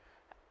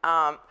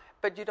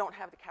 But you don't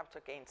have the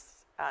capital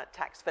gains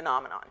tax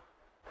phenomenon.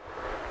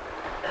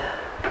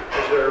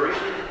 Is there a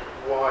reason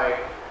why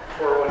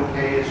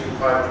 401ks and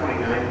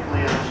 529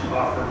 plans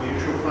offer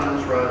mutual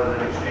funds rather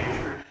than exchange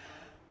traded?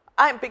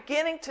 I'm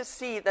beginning to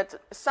see that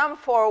some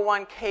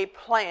 401k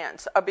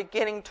plans are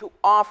beginning to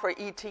offer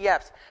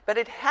ETFs, but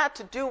it had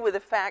to do with the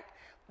fact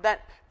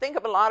that, think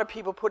of a lot of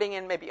people putting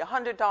in maybe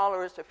 $100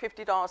 or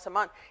 $50 a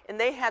month, and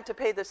they had to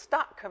pay the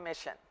stock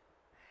commission.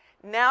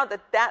 Now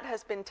that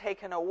has been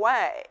taken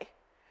away,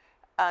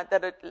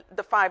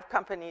 the 5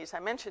 companies I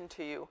mentioned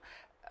to you,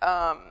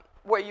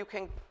 where you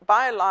can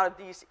buy a lot of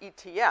these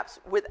ETFs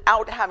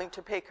without having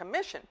to pay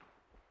commission,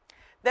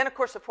 then, of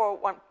course, the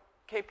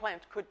 401k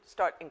plans could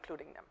start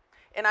including them.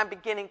 And I'm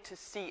beginning to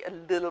see a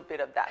little bit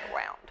of that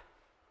around.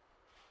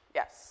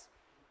 Yes?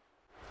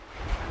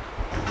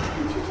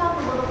 Could you talk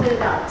a little bit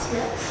about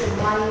TIPS and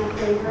why you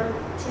favor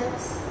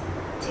TIPS?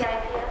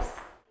 TIPS?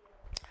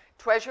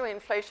 Treasury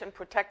Inflation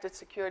Protected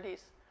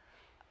Securities.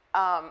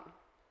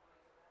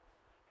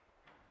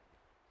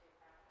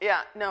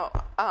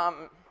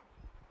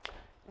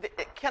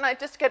 Can I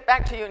just get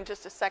back to you in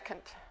just a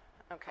second?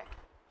 Okay.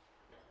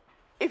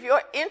 If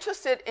you're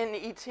interested in the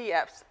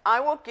ETFs,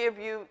 I will give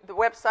you the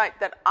website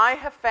that I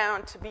have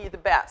found to be the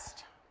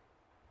best.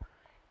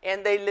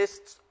 And they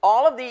list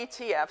all of the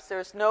ETFs.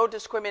 There's no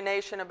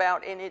discrimination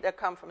about any that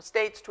come from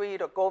State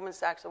Street or Goldman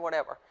Sachs or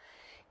whatever.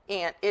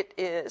 And it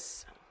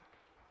is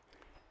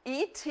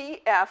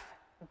etfdb.com,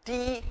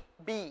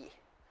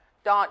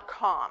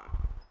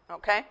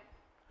 okay?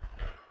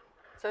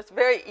 So it's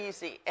very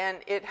easy. And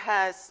it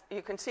has,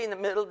 you can see in the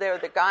middle there,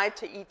 the guide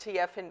to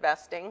ETF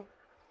investing.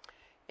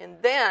 And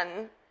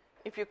then,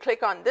 if you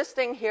click on this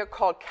thing here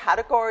called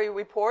Category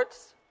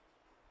Reports,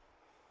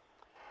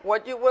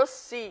 what you will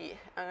see,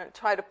 I'm going to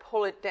try to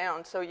pull it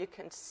down so you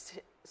can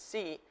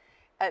see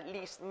at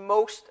least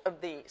most of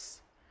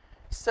these.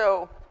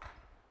 So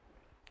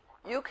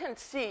you can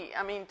see,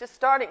 I mean, just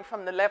starting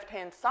from the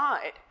left-hand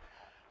side,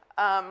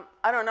 I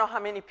don't know how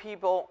many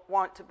people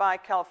want to buy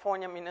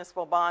California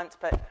municipal bonds,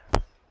 but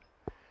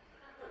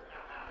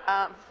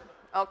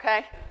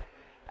okay,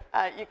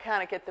 you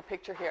kind of get the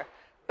picture here.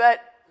 But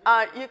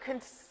you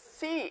can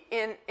see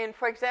in,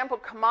 for example,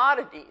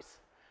 commodities,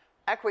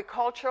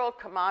 agricultural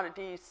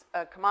commodities,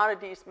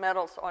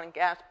 metals, oil and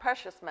gas,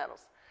 precious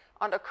metals.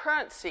 Under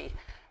currency,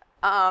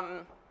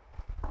 I'll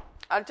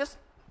just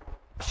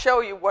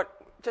show you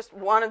what just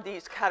one of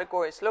these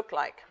categories look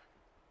like.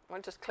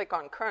 I'll just click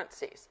on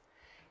currencies.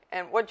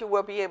 And what you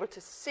will be able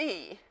to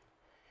see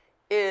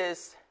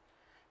is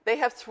they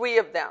have three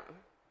of them.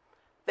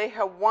 They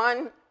have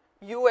one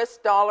US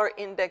dollar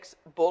index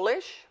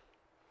bullish.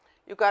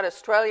 You got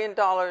Australian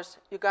dollars,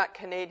 you got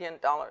Canadian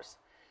dollars.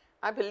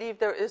 I believe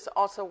there is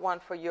also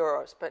one for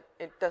euros, but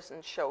it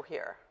doesn't show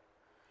here.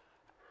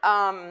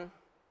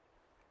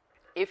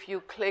 If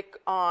you click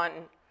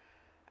on,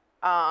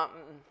 what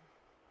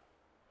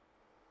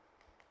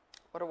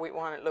do we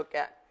want to look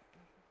at?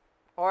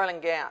 Oil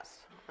and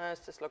gas.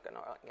 Let's just look at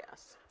oil and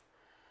gas.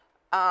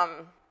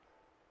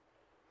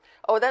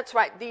 Oh, that's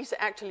right. These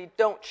actually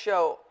don't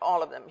show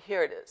all of them.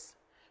 Here it is.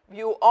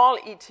 View all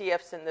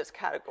ETFs in this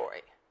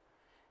category.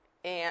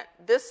 And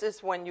this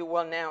is when you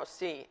will now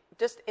see,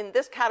 just in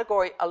this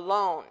category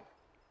alone,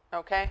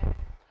 okay,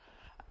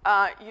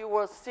 you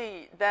will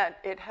see that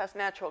it has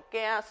natural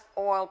gas,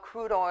 oil,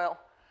 crude oil,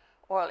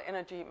 oil,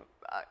 energy,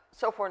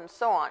 so forth and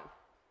so on.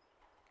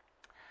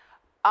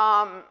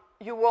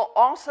 You will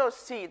also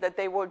see that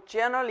they will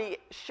generally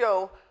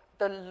show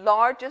the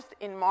largest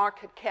in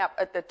market cap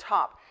at the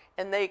top,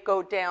 and they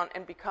go down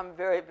and become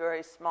very,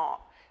 very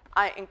small.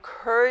 I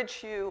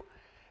encourage you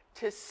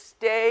to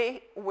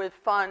stay with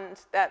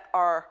funds that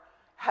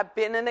have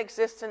been in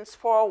existence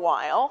for a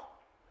while,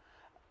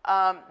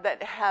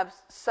 that have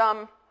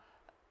some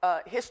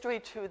history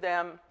to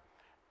them,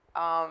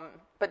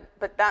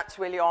 but that's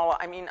really all.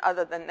 I mean,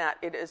 other than that,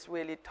 it is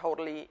really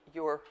totally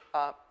your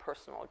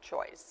personal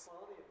choice.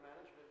 Quality of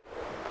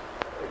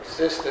management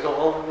exists in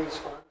all of these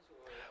funds?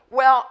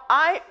 Well,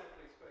 I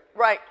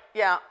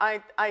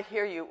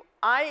hear you.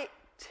 I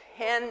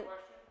tend...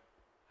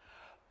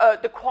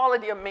 the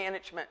quality of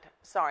management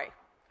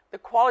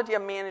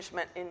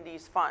in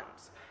these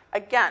funds.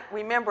 Again,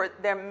 remember,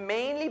 they're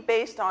mainly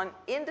based on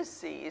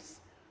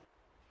indices,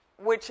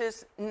 which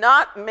is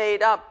not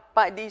made up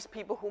by these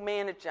people who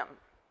manage them.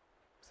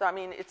 So, I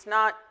mean, it's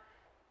not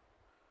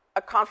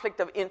a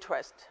conflict of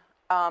interest.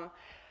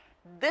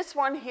 This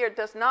one here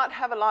does not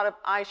have a lot of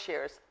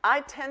iShares.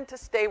 I tend to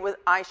stay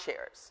with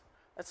iShares.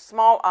 A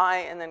small I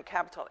and then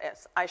capital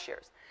S,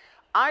 iShares.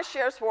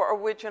 iShares were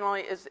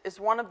originally, is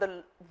one of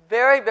the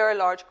very, very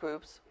large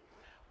groups,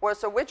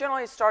 was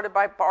originally started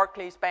by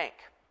Barclays Bank,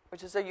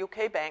 which is a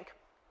UK bank,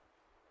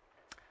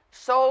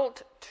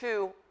 sold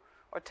to,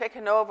 or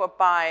taken over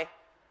by,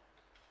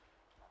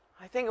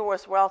 I think it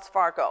was Wells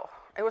Fargo.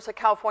 It was a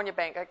California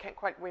bank, I can't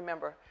quite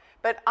remember.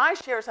 But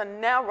iShares are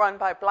now run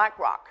by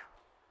BlackRock.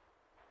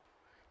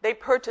 They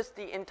purchased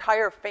the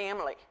entire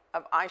family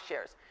of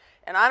iShares.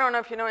 And I don't know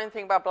if you know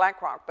anything about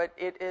BlackRock, but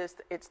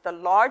it's the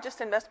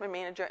largest investment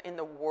manager in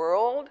the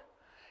world,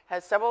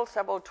 has several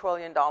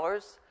trillion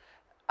dollars,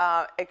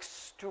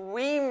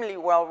 extremely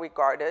well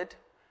regarded,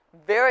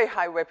 very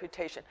high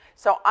reputation.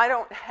 So I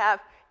don't have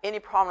any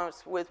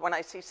problems with when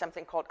I see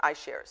something called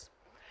iShares.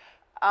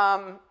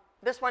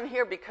 This one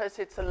here, because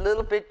it's a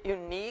little bit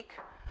unique,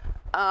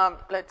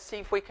 let's see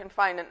if we can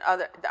find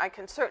another. I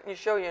can certainly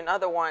show you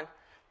another one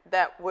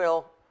that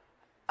will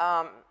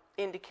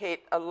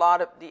indicate a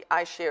lot of the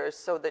iShares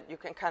so that you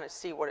can kind of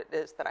see what it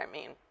is that I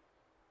mean.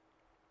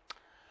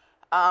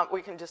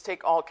 We can just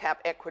take all cap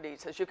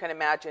equities. As you can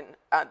imagine,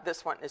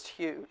 this one is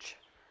huge.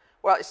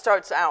 Well, it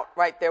starts out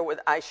right there with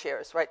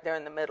iShares, right there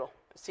in the middle.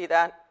 See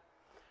that?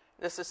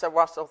 This is a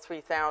Russell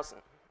 3000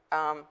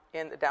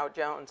 in the Dow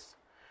Jones.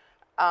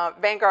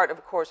 Vanguard,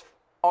 of course,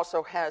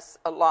 also has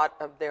a lot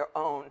of their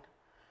own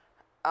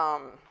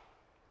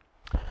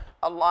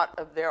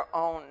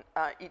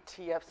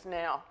ETFs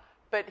now.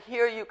 But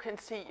here you can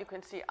see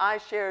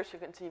iShares, you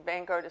can see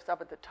Vanguard is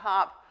up at the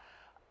top.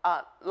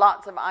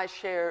 Lots of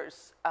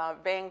iShares,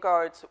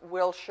 Vanguards,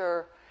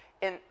 Wilshire,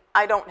 and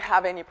I don't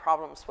have any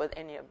problems with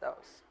any of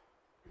those.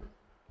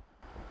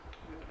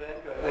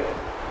 Vanguard,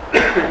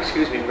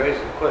 excuse me,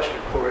 raises a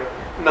question for a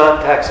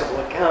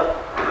non-taxable account.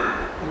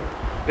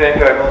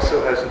 Vanguard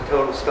also has a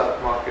total stock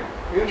market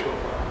mutual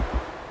fund.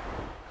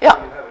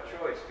 Yeah. You have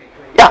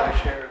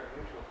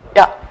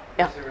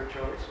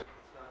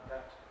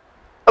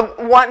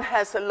one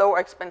has a lower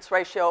expense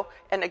ratio.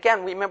 And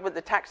again, remember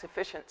the tax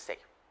efficiency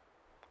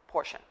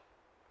portion.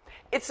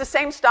 It's the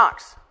same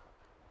stocks.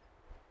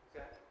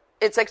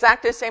 It's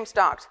exactly the same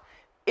stocks.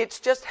 It's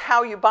just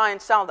how you buy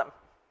and sell them.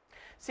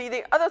 See,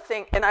 the other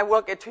thing, and I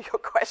will get to your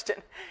question,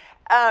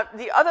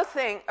 the other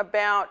thing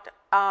about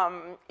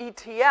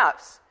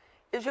ETFs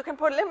is you can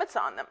put limits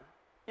on them.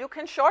 You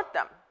can short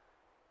them.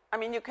 I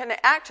mean, you can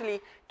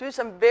actually do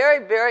some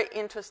very, very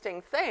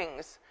interesting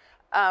things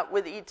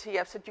with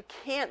ETFs that you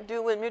can't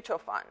do with mutual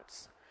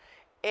funds.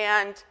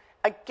 And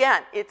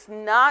again, it's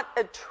not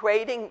a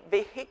trading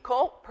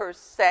vehicle per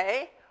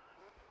se.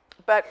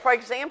 But for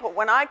example,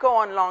 when I go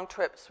on long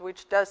trips,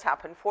 which does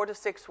happen 4 to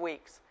 6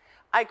 weeks,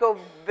 I go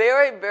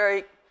very,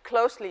 very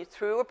closely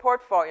through a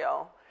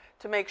portfolio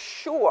to make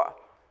sure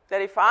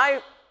that if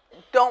I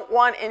don't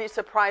want any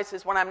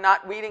surprises when I'm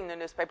not reading the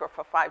newspaper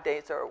for 5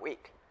 days or a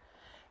week,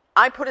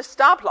 I put a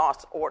stop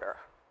loss order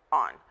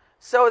on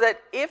so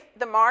that if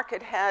the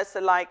market has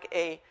like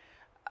a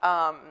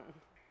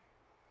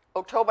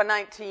October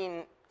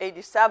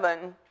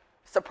 1987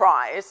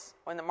 surprise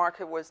when the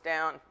market was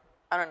down,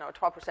 I don't know,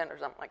 12% or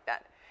something like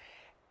that,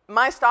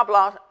 my stop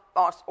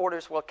loss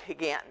orders will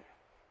kick in,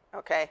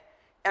 okay?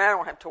 And I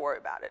don't have to worry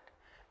about it.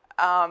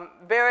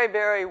 Very,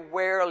 very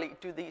rarely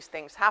do these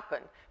things happen,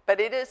 but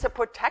it is a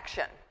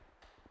protection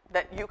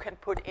that you can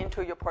put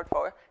into your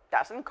portfolio.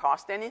 Doesn't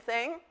cost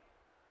anything.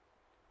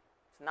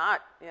 It's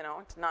not,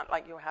 it's not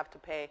like you have to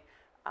pay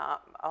a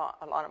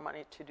lot of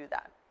money to do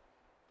that.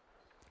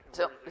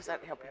 So does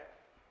that help you?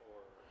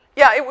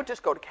 Yeah, it would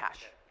just go to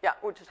cash. Yeah,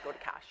 it would just go to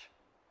cash.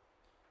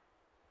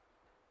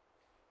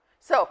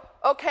 So,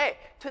 okay,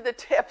 to the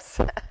tips.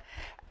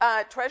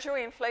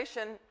 Treasury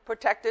inflation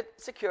protected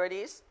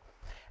securities.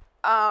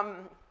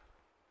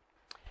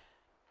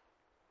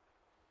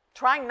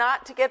 Trying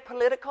not to get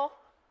political.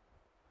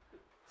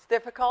 It's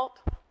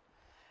difficult.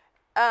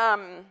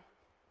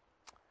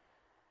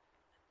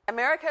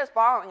 America is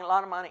borrowing a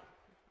lot of money.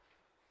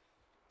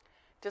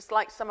 Just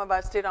like some of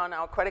us did on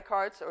our credit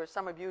cards, or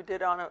some of you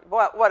did on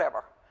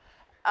whatever.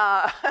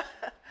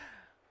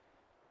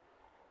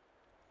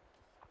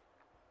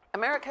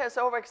 America is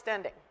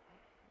overextending.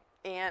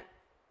 And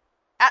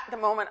at the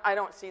moment, I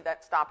don't see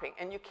that stopping.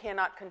 And you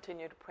cannot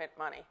continue to print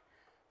money.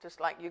 Just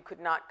like you could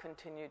not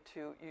continue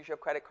to use your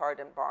credit card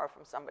and borrow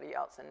from somebody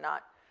else and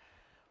not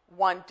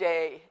one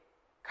day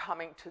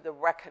coming to the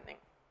reckoning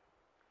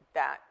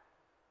that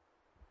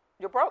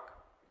you're broke.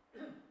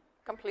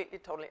 Completely,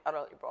 totally,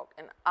 utterly broke.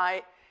 And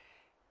I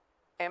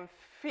am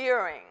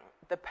fearing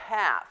the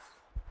path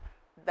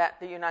that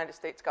the United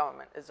States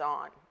government is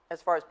on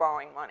as far as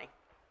borrowing money.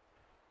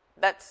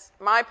 That's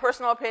my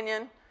personal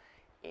opinion.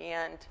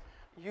 And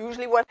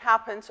usually what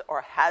happens,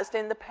 or has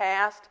in the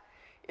past,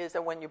 is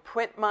that when you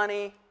print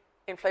money,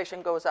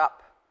 inflation goes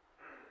up.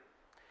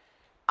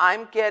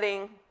 I'm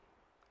getting,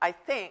 I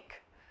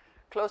think,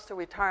 close to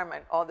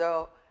retirement,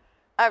 although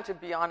I have to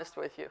be honest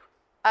with you.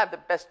 I have the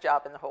best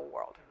job in the whole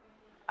world.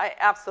 I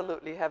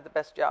absolutely have the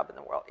best job in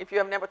the world. If you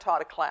have never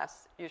taught a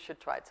class, you should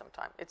try it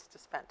sometime. It's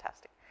just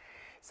fantastic.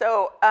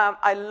 So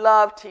I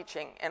love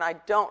teaching, and I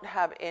don't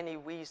have any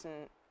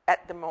reason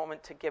at the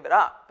moment to give it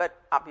up, but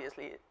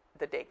obviously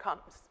the day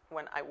comes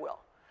when I will.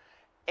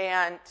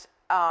 And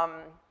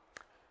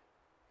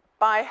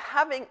by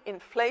having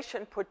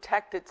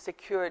inflation-protected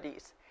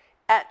securities,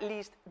 at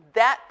least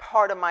that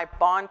part of my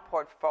bond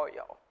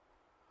portfolio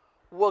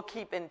will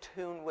keep in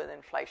tune with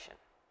inflation.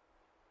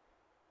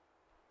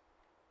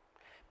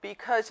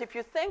 Because if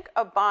you think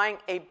of buying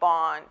a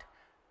bond,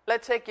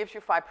 let's say it gives you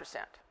 5%.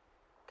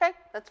 Okay,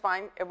 that's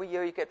fine. Every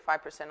year you get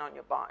 5% on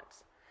your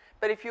bonds.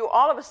 But if you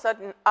all of a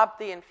sudden up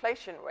the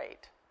inflation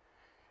rate,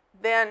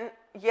 then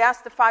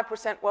yes, the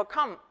 5% will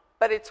come,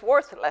 but it's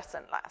worth less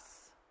and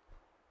less.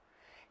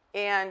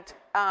 And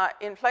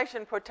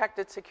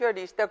inflation-protected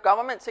securities, they're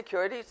government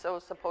securities, so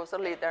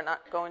supposedly they're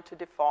not going to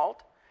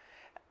default.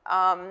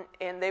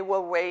 And they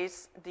will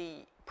raise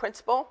the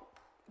principal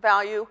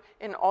value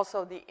and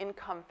also the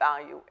income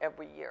value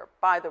every year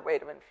by the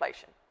rate of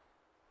inflation.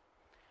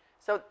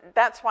 So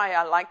that's why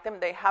I like them.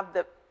 They have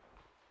the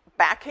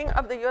backing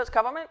of the U.S.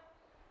 government,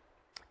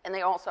 and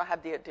they also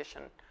have the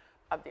addition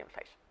of the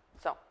inflation.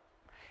 So,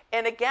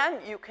 and again,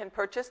 you can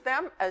purchase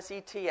them as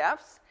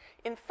ETFs.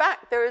 In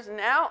fact, there is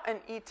now an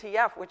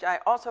ETF, which I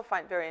also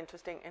find very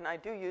interesting, and I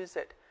do use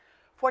it,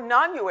 for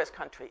non-U.S.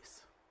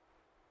 countries.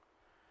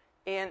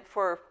 And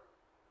for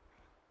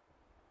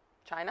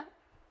China.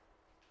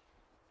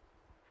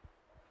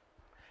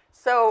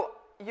 So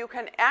you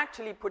can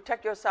actually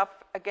protect yourself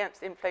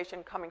against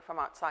inflation coming from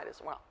outside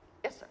as well.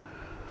 Yes, sir.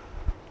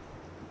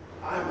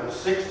 I'm a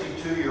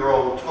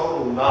 62-year-old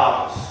total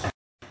novice.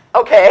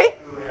 Okay.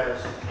 Who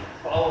has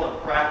followed a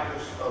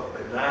practice of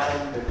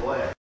benign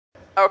neglect.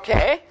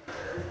 Okay.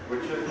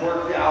 Which has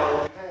worked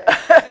out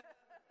okay.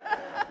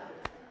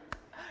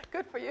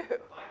 Good for you.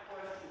 My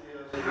question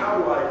is, how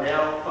do I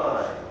now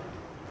find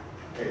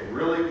a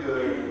really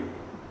good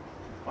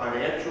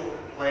financial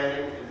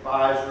planning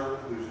advisor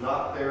who's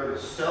not there to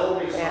sell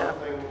me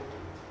something?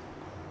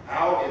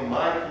 How in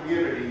my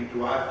community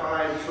do I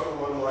find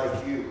someone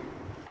like you?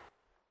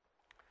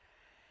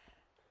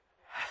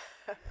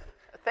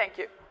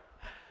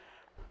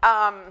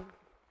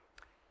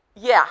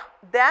 Yeah,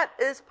 that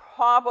is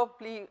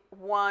probably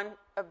one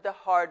of the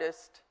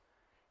hardest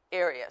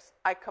areas.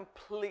 I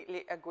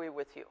completely agree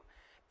with you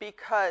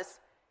because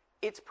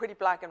it's pretty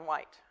black and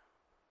white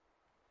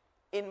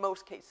in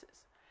most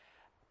cases.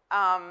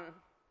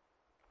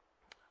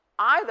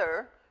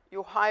 Either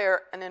you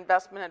hire an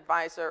investment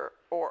advisor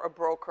or a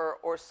broker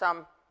or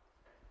some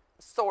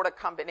sort of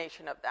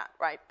combination of that,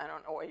 right? I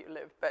don't know where you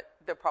live, but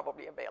they're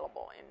probably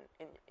available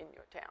in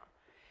your town.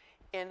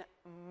 And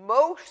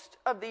most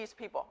of these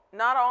people,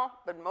 not all,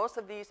 but most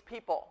of these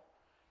people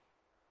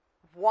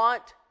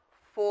want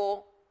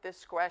full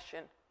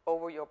discretion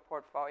over your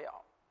portfolio.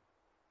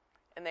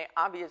 And they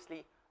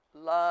obviously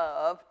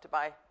love to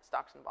buy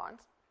stocks and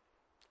bonds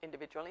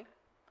individually.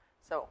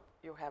 So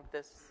you have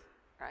this,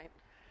 right?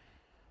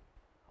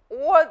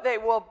 Or they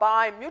will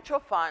buy mutual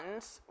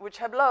funds which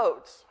have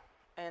loads.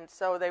 And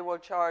so they will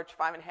charge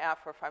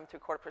 5.5% or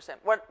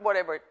 5.75%,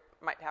 whatever it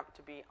might have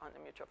to be on the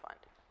mutual fund.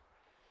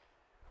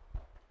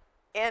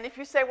 And if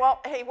you say, well,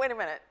 hey, wait a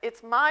minute,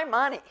 it's my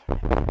money,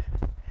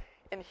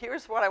 and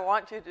here's what I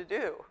want you to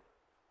do.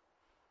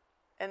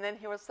 And then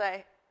he will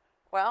say,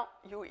 well,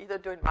 you either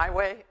do it my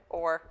way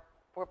or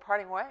we're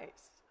parting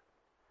ways.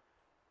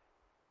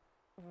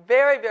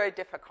 Very, very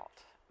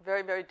difficult.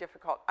 Very, very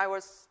difficult. I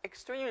was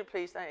extremely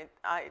pleased.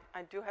 I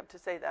do have to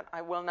say that.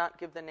 I will not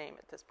give the name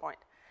at this point.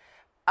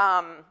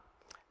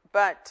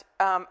 But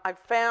I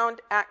found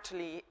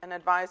actually an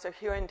advisor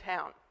here in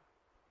town.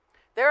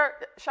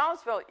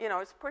 Charlottesville,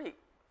 is pretty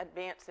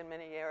advanced in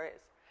many areas.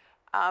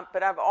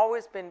 But I've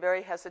always been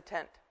very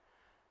hesitant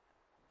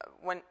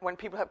when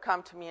people have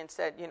come to me and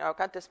said, I've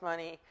got this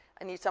money,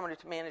 I need somebody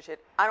to manage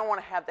it. I don't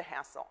want to have the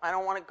hassle. I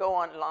don't want to go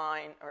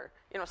online or,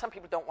 some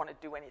people don't want to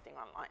do anything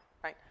online,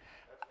 right?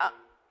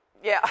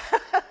 Yeah.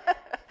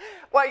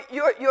 Well,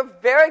 you're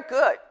very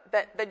good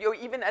that you're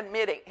even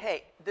admitting,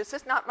 hey, this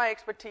is not my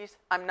expertise.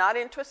 I'm not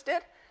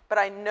interested, but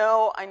I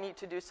know I need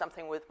to do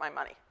something with my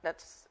money.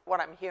 That's what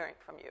I'm hearing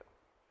from you,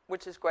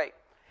 which is great.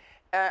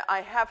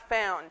 I have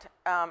found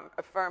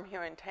a firm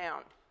here in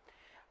town.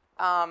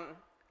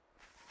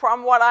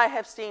 From what I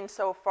have seen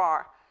so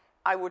far,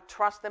 I would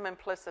trust them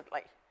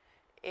implicitly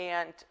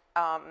and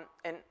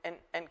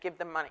give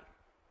them money.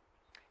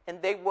 And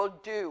they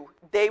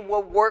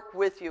will work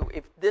with you.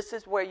 If this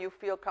is where you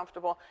feel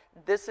comfortable,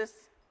 this is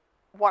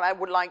what I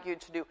would like you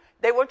to do.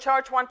 They will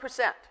charge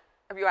 1%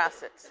 of your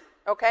assets,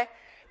 okay?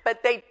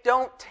 But they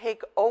don't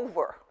take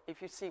over,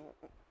 if you see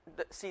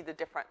the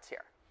difference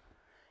here.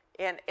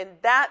 And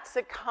that's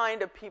the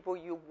kind of people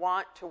you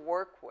want to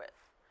work with,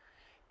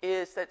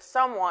 is that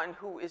someone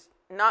who is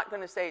not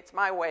going to say it's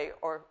my way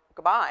or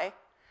goodbye,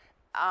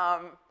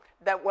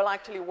 that will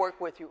actually work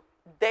with you.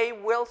 They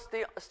will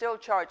still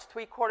charge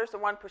 0.75% to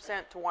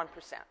 1% to 1%.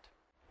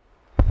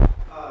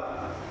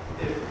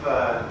 If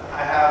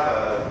I have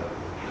a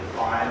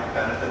defined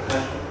benefit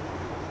pension.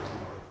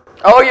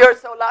 Oh, you're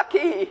so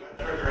lucky.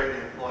 I'm a great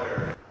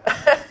employer.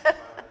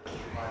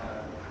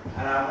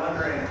 And I'm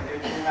wondering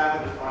if you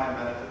have a defined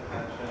benefit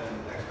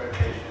pension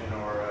expectation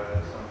or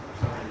some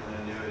reason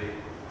annuity,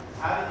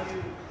 how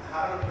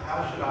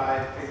should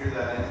I figure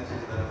that into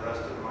the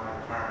rest of my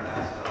retirement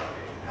asset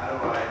allocation? How do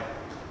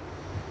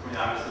I mean,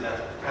 obviously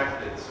that's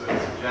protected, so it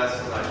suggests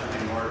that I should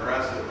be more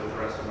aggressive with the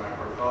rest of my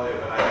portfolio,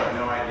 but I have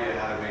no idea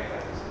how to make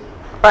that decision.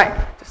 Right.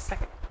 Just a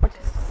second.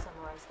 Just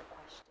summarize the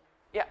question.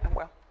 Yeah,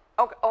 well.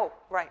 Okay. Oh,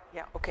 right.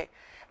 Yeah, okay.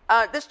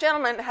 This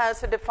gentleman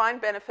has a defined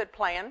benefit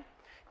plan.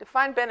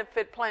 Defined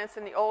benefit plans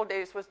in the old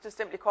days was just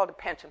simply called a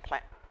pension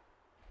plan.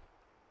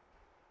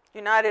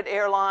 United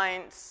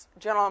Airlines,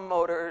 General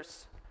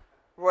Motors,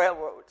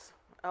 railroads,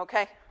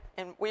 okay?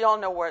 And we all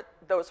know where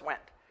those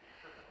went.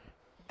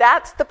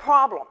 That's the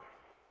problem.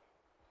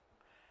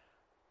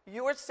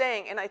 You were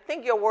saying, and I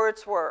think your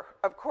words were,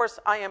 of course,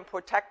 I am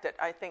protected.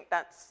 I think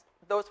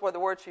those were the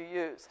words you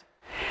used.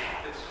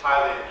 It's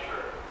highly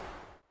insured.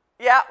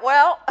 Yeah,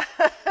 well,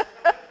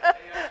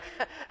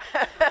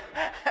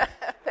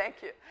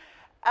 thank you.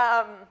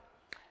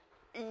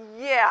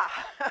 Yeah.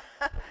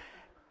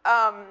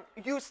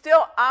 You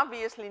still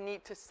obviously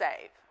need to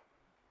save.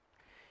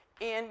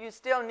 And you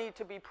still need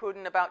to be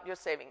prudent about your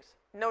savings.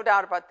 No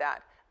doubt about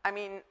that. I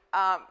mean,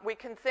 we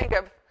can think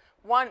of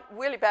one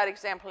really bad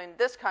example in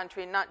this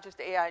country, not just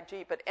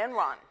AIG, but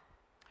Enron.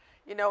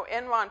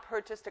 Enron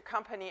purchased a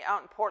company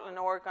out in Portland,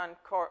 Oregon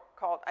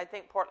called, I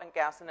think, Portland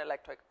Gas and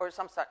Electric, or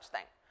some such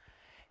thing.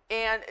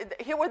 And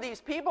here were these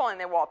people, and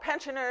they were all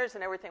pensioners,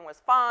 and everything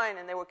was fine,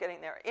 and they were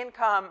getting their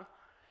income.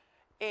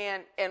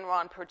 And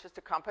Enron purchased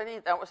a company.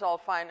 That was all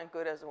fine and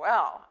good as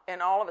well. And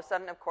all of a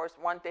sudden, of course,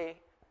 one day,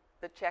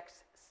 the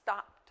checks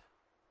stopped.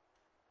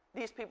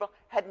 These people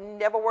had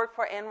never worked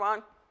for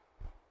Enron,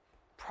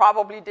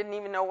 probably didn't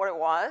even know what it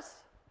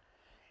was.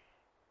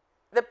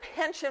 The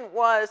pension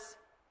was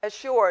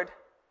assured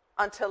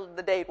until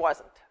the day it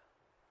wasn't.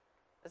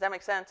 Does that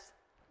make sense?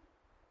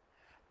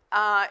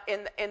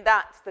 And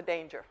that's the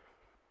danger.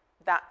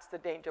 That's the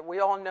danger. We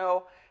all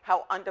know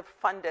how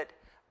underfunded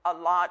a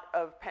lot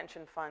of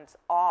pension funds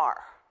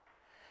are.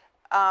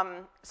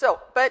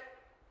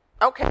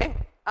 Okay.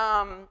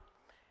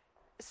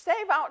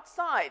 save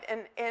outside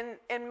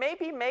and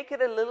maybe make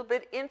it a little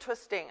bit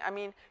interesting. I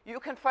mean, you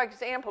can, for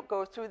example,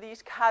 go through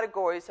these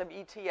categories of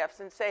ETFs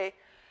and say,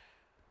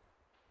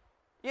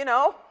 you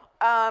know,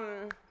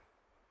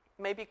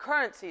 maybe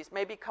currencies,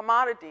 maybe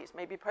commodities,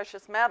 maybe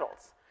precious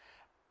metals.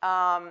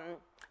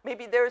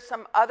 Maybe there's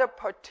some other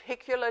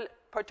particular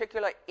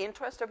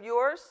interest of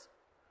yours.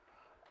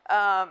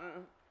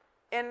 And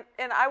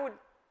I would,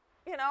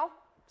 you know,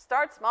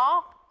 start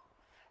small.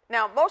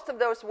 Now, most of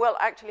those will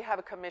actually have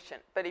a commission,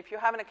 but if you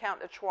have an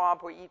account at Schwab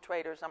or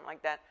E-Trade or something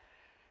like that,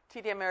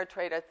 TD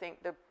Ameritrade, I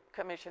think the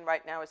commission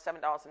right now is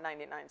 $7.99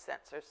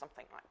 or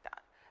something like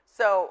that.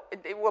 So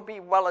it will be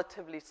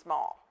relatively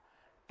small.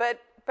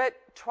 But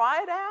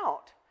try it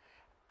out.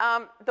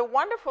 The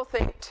wonderful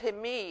thing to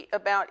me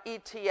about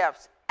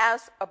ETFs,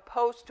 as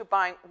opposed to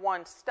buying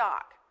one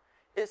stock,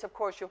 is, of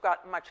course, you've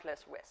got much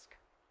less risk.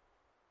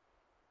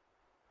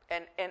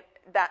 And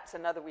that's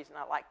another reason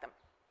I like them.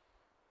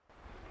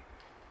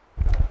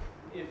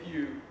 If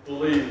you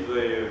believe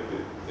the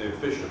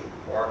efficient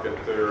market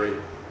theory,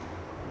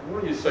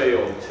 what do you say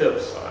on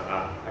tips?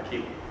 I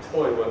keep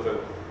toying with it,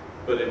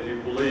 but if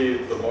you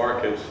believe the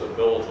market's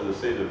ability to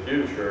see the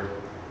future,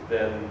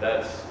 then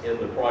that's in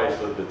the price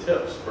of the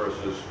tips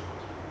versus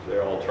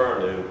their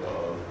alternative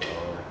of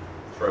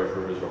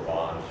treasuries or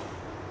bonds.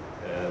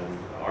 And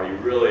are you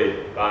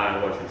really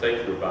buying what you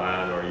think you're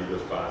buying, or are you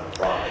just buying a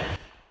product?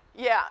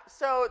 Yeah,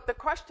 so the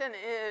question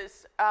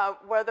is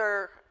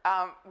whether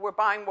we're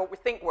buying what we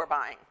think we're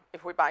buying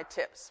if we buy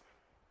tips.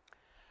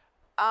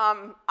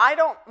 I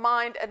don't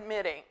mind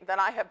admitting that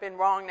I have been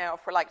wrong now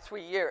for like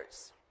 3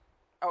 years,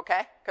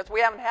 okay? Because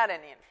we haven't had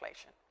any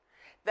inflation.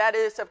 That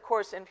is, of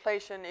course,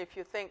 inflation if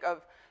you think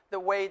of the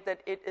way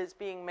that it is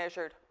being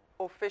measured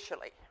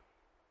officially.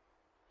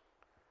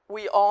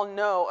 We all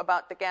know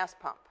about the gas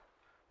pump.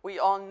 We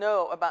all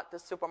know about the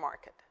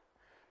supermarket.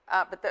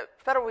 But the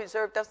Federal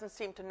Reserve doesn't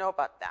seem to know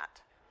about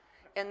that.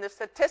 And the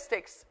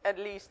statistics, at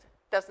least,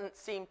 doesn't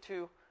seem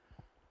to.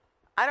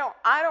 I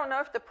don't know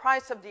if the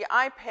price of the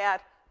iPad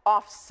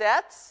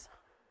offsets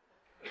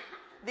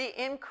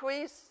the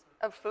increase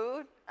of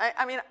food.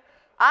 I mean,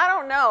 I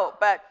don't know,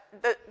 but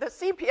the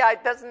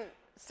CPI doesn't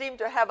seem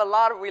to have a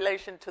lot of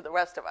relation to the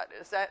rest of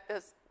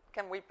it.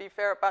 Can we be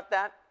fair about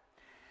that?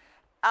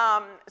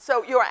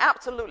 So you're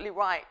absolutely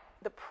right.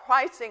 The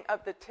pricing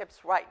of the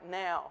tips right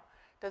now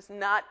does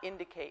not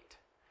indicate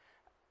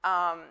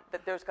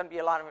that there's going to be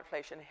a lot of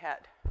inflation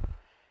ahead.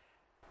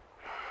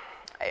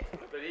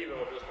 But even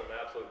on just an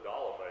absolute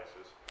dollar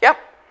basis, Yep.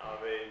 I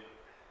mean,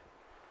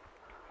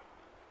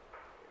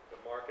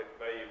 the market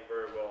may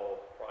very well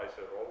price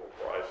it or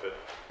overprice it.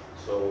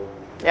 So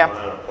Yep.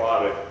 buying a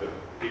product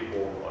that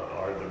people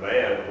are in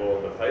demand,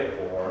 willing to pay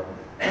for,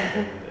 and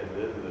at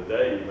the end of the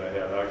day, you may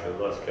have actually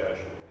less cash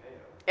in your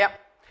hand. Yep.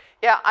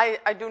 Yeah,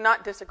 I do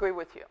not disagree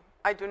with you.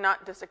 I do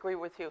not disagree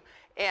with you.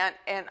 And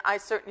I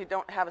certainly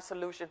don't have a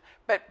solution.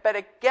 But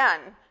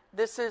again,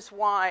 this is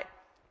why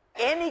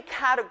any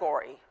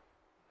category,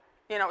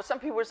 you know, some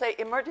people say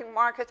emerging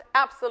markets,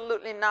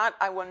 absolutely not.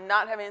 I will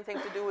not have anything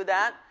to do with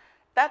that.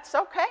 That's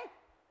okay.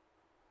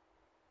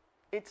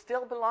 It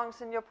still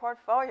belongs in your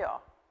portfolio.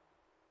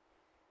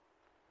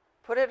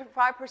 Put it at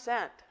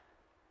 5%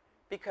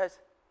 because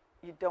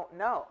you don't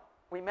know.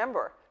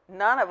 Remember,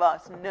 none of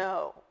us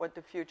know what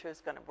the future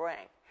is going to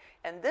bring.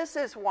 And this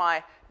is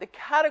why the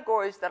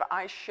categories that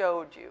I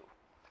showed you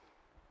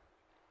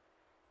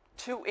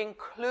to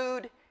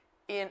include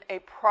in a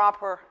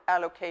proper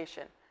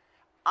allocation,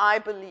 I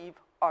believe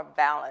are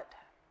valid.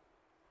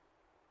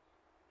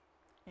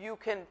 You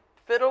can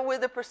fiddle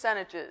with the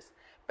percentages,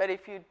 but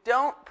if you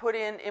don't put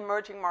in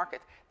emerging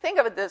markets, think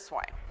of it this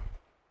way.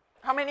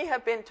 How many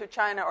have been to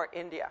China or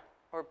India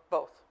or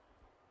both?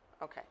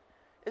 Okay.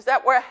 Is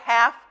that where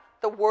half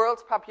the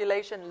world's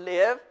population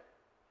live?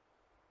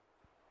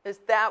 Is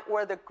that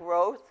where the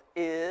growth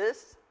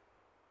is?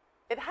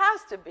 It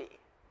has to be.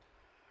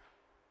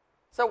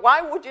 So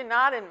why would you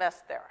not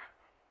invest there?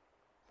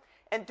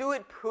 And do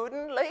it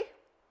prudently.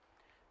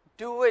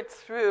 Do it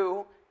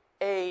through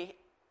an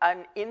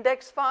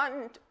index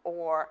fund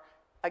or,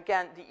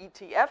 again, the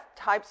ETF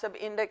types of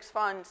index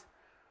funds.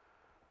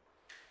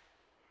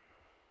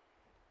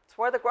 It's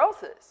where the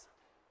growth is.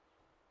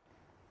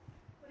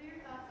 What are your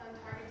thoughts on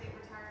target date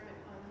retirement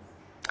funds?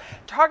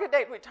 Target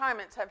date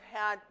retirements have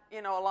had,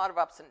 you know, a lot of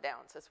ups and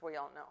downs, as we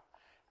all know.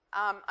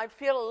 I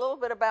feel a little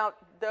bit about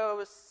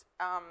those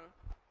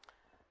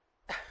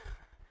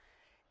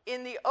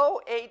in the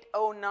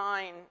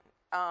 08-09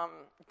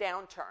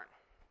 downturn.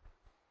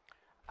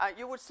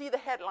 You would see the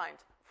headlines,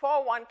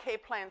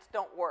 401k plans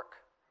don't work.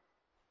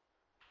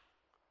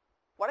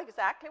 What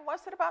exactly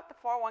was it about the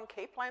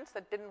 401k plans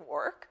that didn't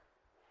work?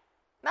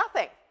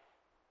 Nothing.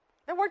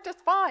 They worked just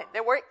fine.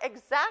 They worked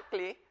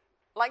exactly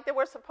like they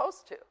were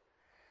supposed to.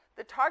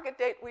 The target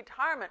date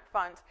retirement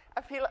funds,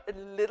 I feel a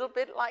little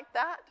bit like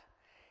that.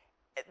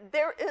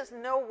 There is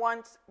no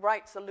one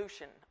right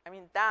solution. I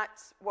mean,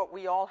 that's what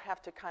we all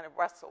have to kind of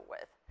wrestle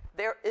with.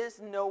 There is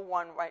no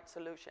one right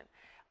solution.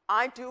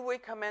 I do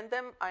recommend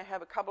them. I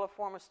have a couple of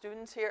former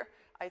students here.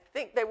 I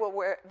think they will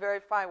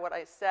verify what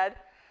I said.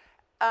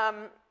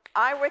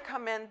 I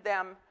recommend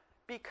them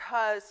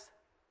because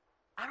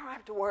I don't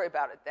have to worry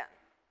about it then.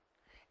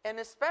 And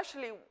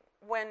especially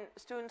when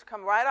students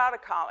come right out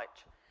of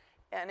college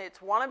and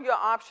it's one of your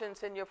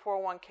options in your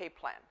 401k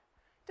plan,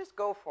 just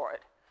go for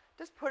it.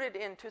 Just put it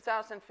in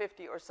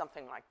 2050 or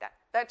something like that.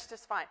 That's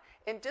just fine.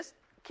 And just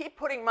keep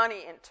putting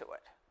money into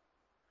it.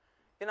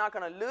 You're not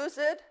going to lose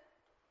it.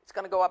 It's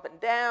going to go up and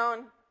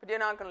down, but you're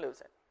not going to lose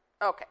it.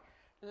 Okay.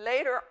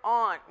 Later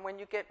on, when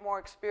you get more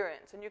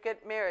experience and you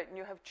get married and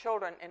you have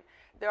children and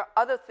there are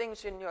other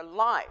things in your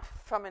life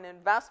from an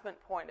investment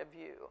point of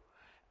view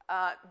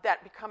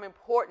that become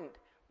important,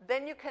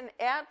 then you can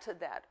add to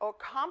that or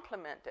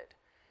complement it.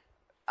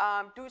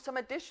 Do some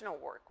additional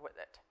work with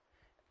it.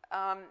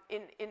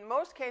 In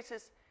most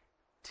cases,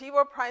 T.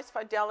 Rowe Price,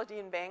 Fidelity,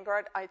 and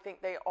Vanguard, I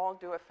think they all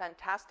do a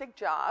fantastic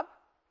job.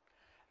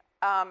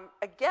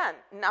 Again,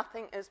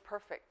 nothing is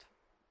perfect,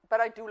 but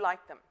I do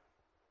like them,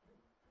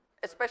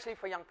 especially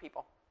for young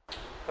people.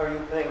 Are you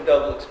paying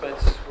double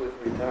expenses with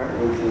retirement,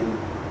 with the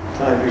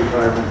time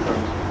retirement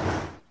funds?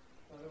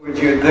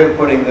 They're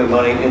putting the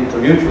money into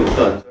mutual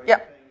funds.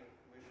 Yep.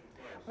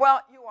 Well,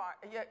 you are.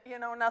 You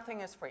know, nothing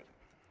is free.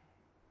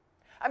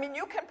 I mean,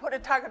 you can put a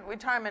target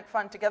retirement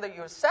fund together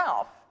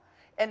yourself,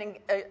 and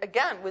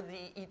again, with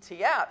the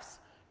ETFs,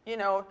 you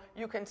know,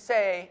 you can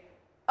say,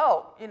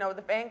 oh, you know,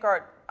 the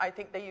Vanguard, I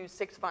think they use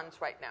 6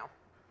 funds right now.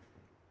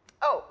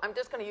 Oh, I'm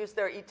just going to use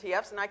their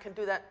ETFs, and I can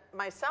do that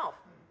myself.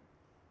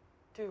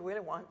 Do you really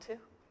want to?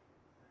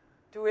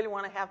 Do you really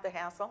want to have the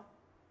hassle?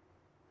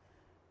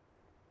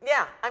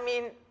 Yeah, I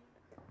mean,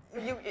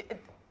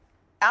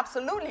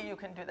 absolutely you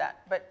can do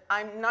that, but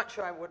I'm not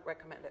sure I would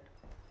recommend it.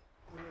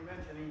 When you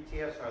mention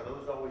ETFs, are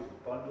those always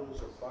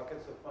bundles or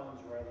buckets of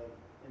funds rather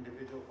than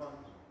individual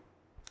funds?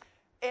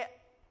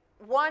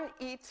 One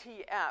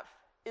ETF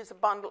is a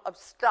bundle of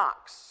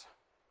stocks.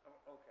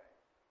 Oh, okay.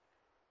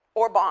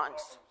 Or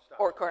bonds,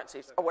 or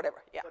currencies, or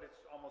whatever, yeah. But it's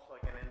almost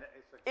like an index.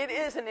 It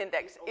is an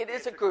index. Okay, it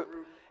is it's a group.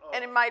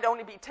 And it might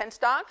only be 10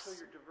 stocks. So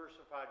you're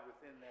diversified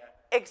within that.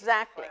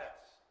 Exactly.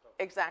 Class.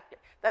 Exactly.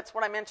 That's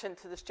what I mentioned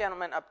to this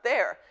gentleman up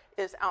there,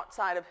 is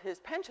outside of his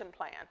pension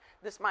plan.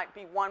 This might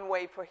be one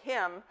way for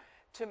him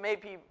to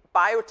maybe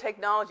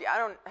biotechnology.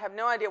 I have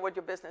no idea what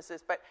your business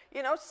is, but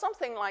you know,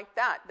 something like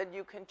that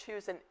you can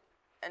choose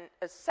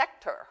a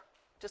sector,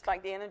 just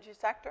like the energy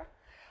sector.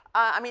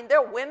 I mean, there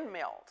are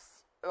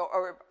windmills,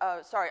 or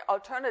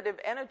alternative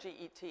energy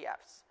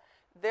ETFs.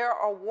 There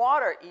are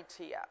water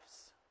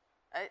ETFs.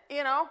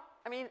 You know,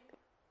 I mean,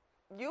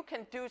 you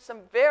can do some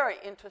very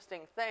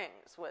interesting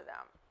things with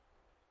them.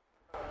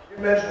 You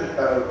mentioned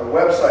a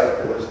website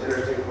that was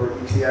interesting for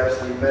ETFs,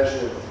 and you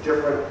mentioned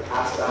different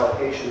asset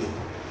allocation.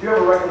 Do you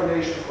have a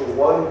recommendation for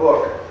one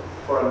book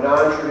for a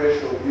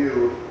non-traditional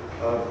view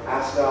of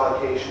asset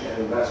allocation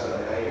and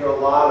investment? I hear a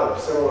lot of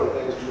similar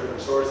things from different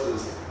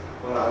sources,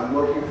 but I'm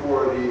looking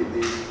for I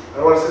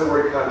don't want to say the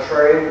word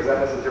contrarian because that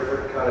has a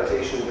different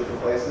connotation in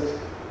different places,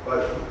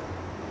 but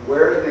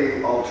where's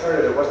the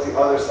alternative? What's the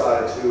other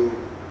side to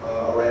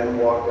a random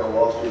walk down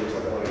Wall Street or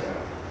something like that?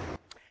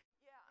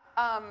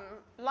 Yeah,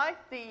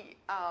 like the,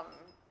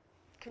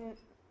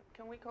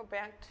 can we go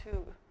back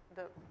to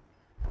the,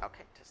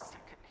 okay, just a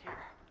second here.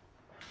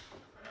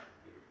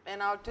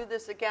 And I'll do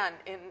this again.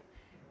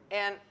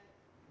 And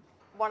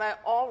what I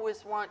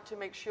always want to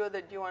make sure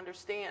that you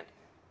understand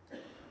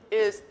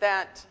is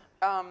that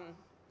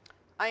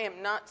I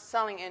am not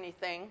selling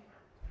anything.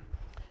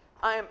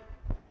 I am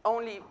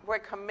only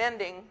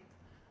recommending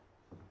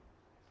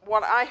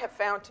what I have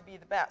found to be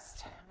the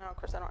best. Now, of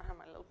course, I don't have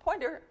my little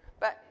pointer,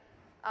 but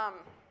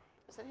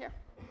is it here?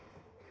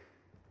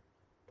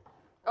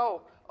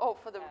 Oh,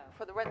 for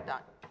the red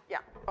dot.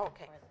 Yeah.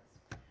 Okay.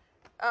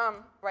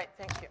 Right.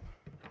 Thank you.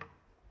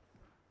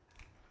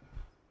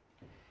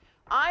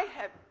 I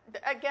have,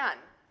 again,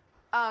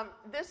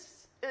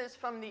 this is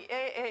from the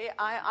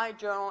AAII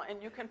journal,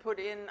 and you can put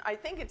in, I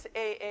think it's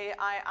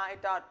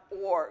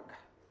aaii.org,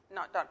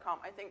 not .com.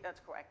 I think that's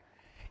correct.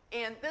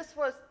 And this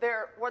was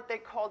what they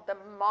called the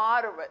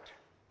moderate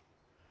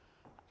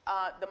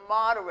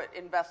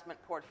investment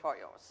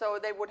portfolio. So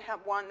they would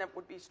have one that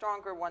would be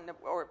stronger, one that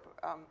or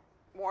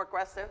more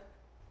aggressive.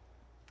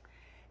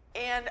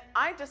 And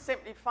I just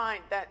simply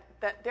find that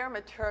their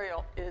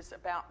material is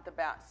about the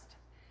best.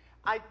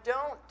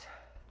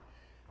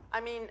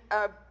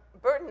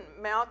 Burton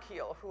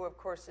Malkiel, who of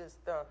course is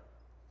the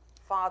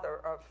father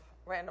of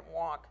Random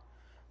Walk,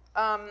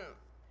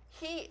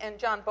 he and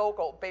John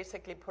Bogle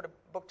basically put a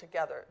book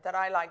together that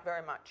I like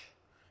very much.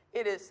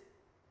 It is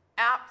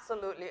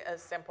absolutely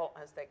as simple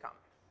as they come.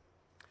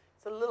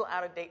 It's a little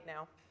out of date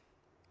now.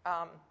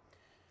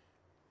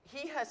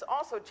 He has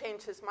also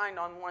changed his mind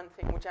on one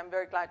thing, which I'm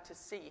very glad to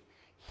see.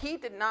 He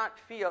did not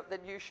feel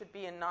that you should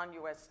be in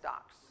non-U.S.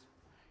 stocks.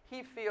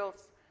 He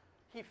felt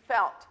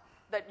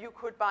that you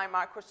could buy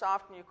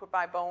Microsoft and you could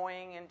buy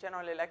Boeing and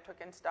General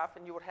Electric and stuff,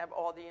 and you would have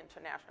all the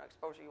international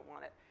exposure you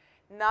wanted.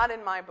 Not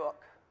in my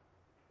book,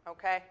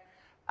 okay?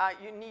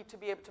 You need to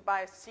be able to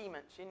buy a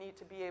Siemens. You need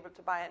to be able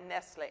to buy a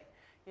Nestle.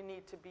 You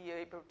need to be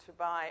able to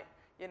buy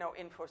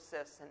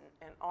Infosys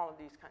and all of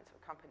these kinds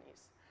of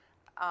companies.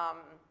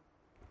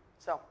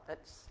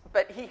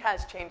 But he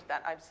has changed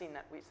that. I've seen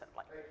that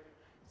recently.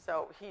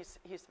 So he's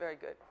very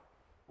good.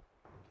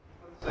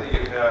 Let's say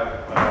you have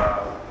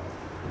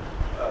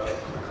a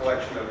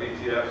collection of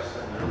ETFs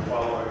and you're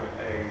following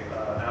an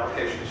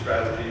allocation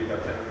strategy. You've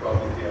got 10 or 12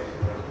 ETFs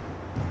in those.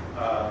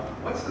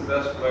 What's the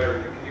best way,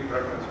 or can you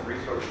recommend some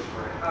resources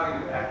for how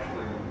you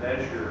actually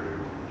measure your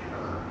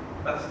return?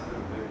 That's the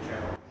big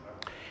challenge.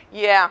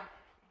 Yeah.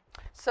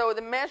 So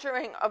the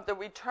measuring of the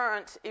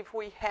returns, if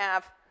we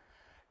have,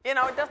 it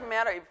doesn't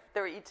matter if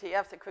they're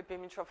ETFs, it could be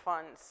mutual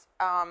funds.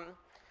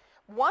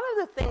 One of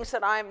the things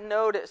that I've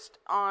noticed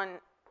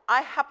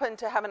I happen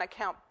to have an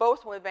account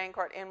both with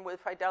Vanguard and with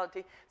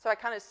Fidelity, so I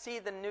kind of see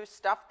the new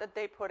stuff that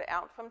they put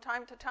out from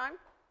time to time.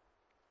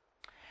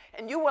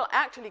 And you will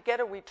actually get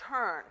a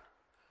return.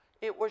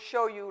 It will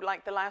show you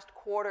like the last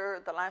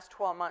quarter, the last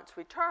 12 months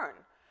return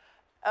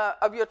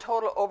of your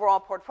total overall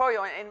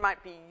portfolio. And it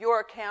might be your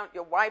account,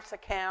 your wife's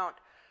account,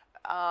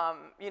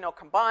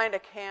 combined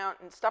account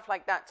and stuff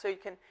like that. So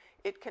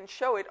it can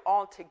show it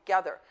all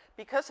together.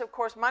 Because, of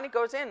course, money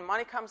goes in,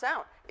 money comes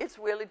out. It's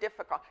really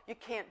difficult. You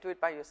can't do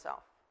it by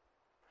yourself.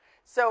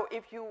 So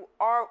if you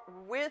are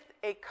with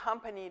a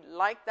company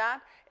like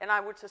that, and I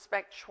would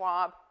suspect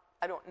Schwab,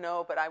 I don't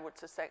know, but I would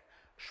suspect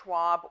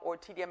Schwab or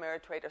TD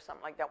Ameritrade or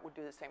something like that would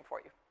do the same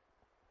for you.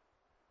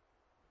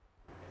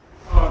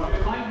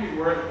 It might be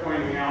worth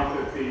pointing out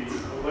that the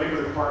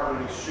Labor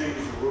Department has changed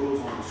the rules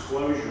on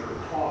disclosure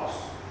of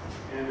costs,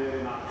 and that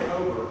in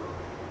October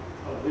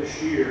of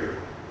this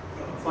year,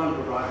 fund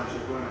providers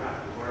are going to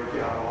have to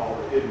break out all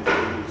the hidden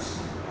fees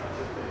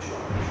that they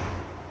charge,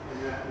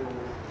 and that will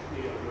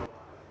be a real.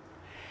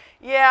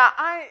 Yeah,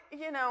 I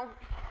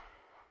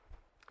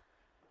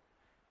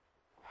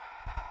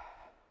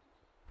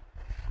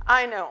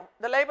know.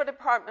 The Labor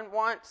Department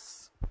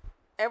wants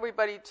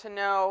everybody to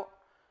know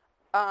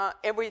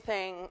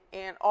everything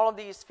and all of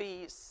these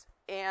fees.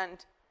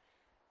 And,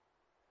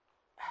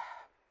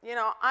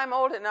 I'm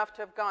old enough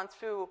to have gone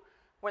through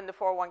when the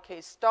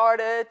 401k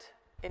started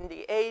in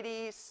the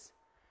 80s.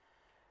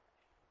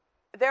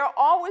 There are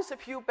always a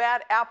few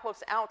bad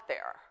apples out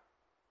there.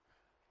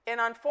 And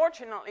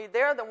unfortunately,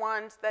 they're the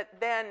ones that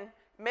then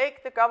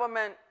make the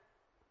government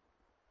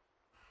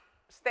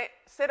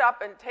sit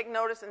up and take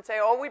notice and say,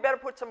 oh, we better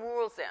put some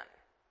rules in.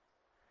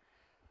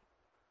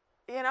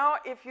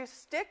 If you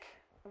stick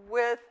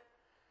with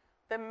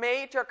the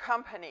major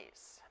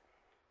companies,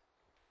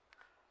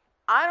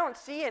 I don't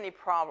see any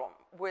problem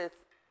with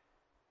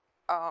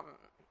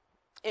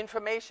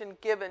information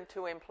given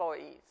to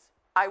employees.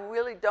 I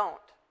really don't.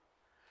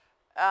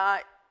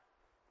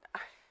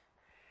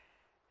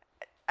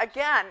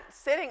 Again,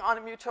 sitting on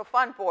a mutual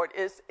fund board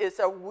is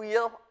a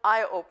real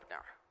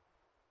eye-opener.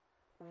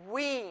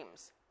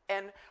 Reams.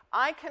 And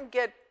I can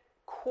get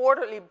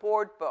quarterly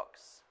board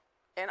books,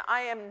 and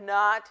I am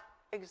not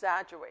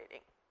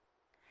exaggerating.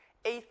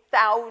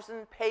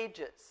 1,000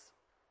 pages.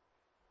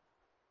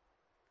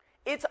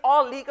 It's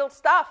all legal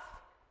stuff.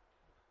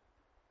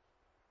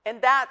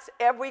 And that's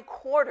every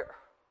quarter.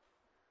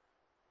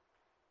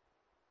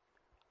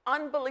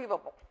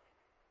 Unbelievable.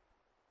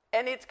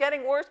 And it's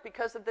getting worse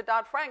because of the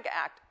Dodd-Frank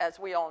Act, as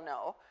we all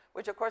know,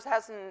 which of course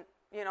hasn't,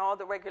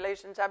 the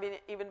regulations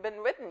haven't even been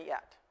written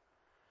yet.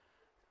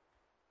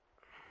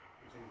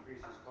 Which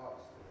increases costs.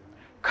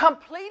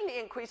 Completely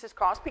increases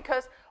costs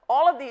because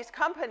all of these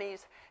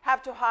companies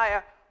have to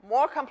hire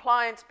more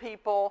compliance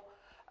people,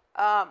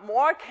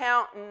 more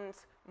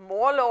accountants,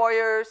 more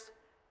lawyers.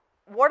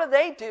 What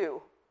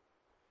do?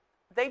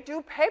 They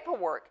do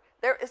paperwork.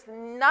 There is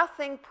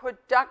nothing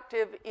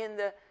productive in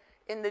the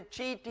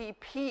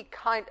GDP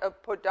kind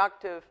of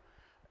productive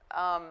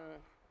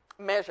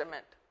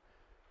measurement.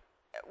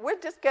 We're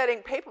just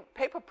getting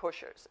paper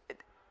pushers.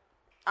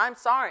 I'm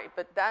sorry,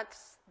 but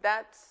that's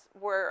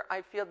where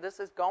I feel this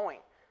is going.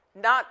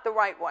 Not the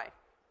right way.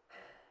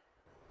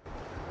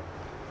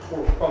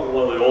 We're probably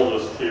one of the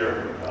oldest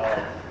here.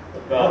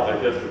 About to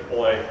hit the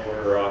point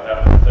where I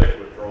have to take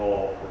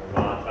withdrawal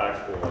from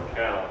non-taxable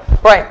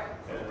accounts. Right.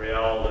 In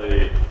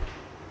reality,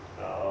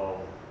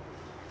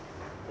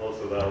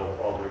 most of that will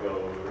probably go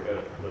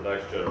to the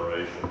next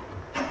generation.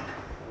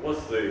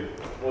 What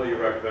do you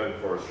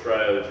recommend for a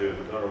strategy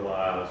to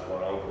minimize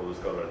what Uncle is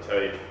going to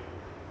take,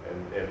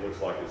 and it looks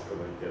like it's going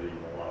to get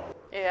even a lot worse?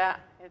 Yeah,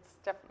 it's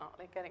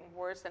definitely getting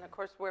worse, and of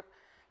course we're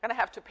going to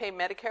have to pay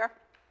Medicare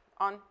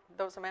on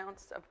those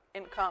amounts of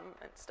income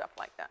and stuff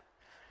like that.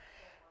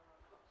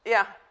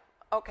 Yeah,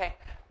 okay.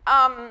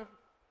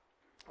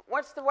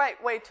 What's the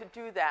right way to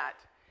do that?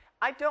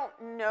 I don't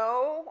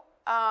know.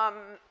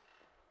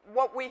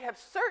 What we have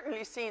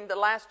certainly seen the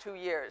last 2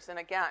 years, and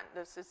again,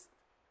 this is,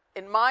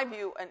 in my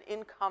view, an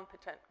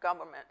incompetent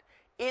government,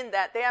 in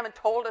that they haven't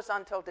told us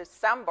until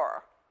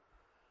December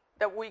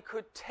that we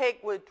could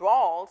take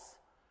withdrawals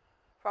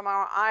from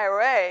our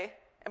IRA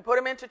and put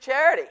them into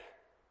charity,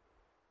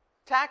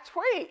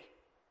 tax-free,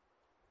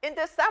 in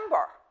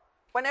December,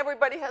 when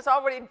everybody has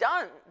already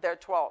done their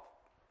 12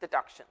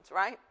 deductions,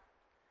 right?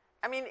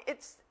 I mean,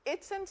 it's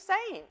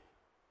insane.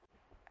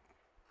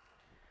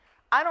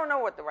 I don't know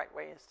what the right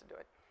way is to do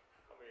it.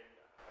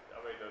 I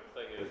mean, the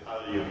thing is, how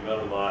do you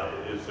minimize,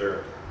 is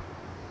there,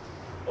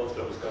 most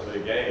of it's going to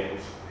be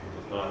gains,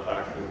 it's not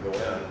actually go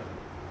in.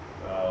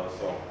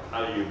 So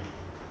how do you,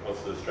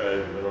 what's the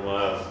strategy to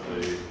minimize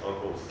the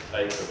uncle's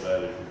take of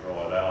that if you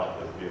draw it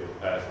out and be able to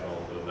pass it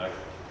on to the next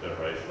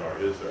generation, or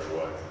is there a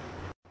way?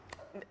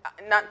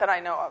 Not that I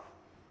know of.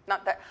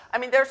 Not that, I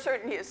mean, there's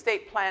certainly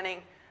estate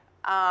planning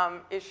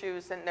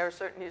issues, and there are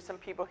certainly some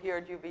people here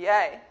at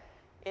UVA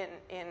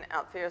in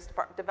Althea's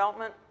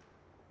development,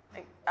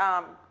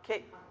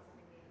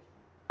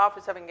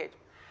 Office of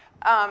Engagement,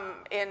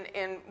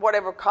 in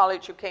whatever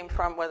college you came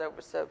from, whether it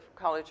was a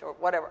college or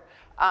whatever,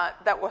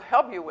 that will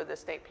help you with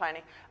estate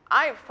planning.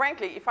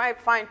 Frankly, if I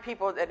find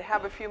people that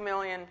have a few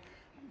 $million,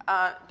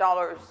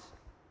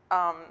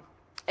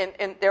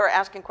 and they're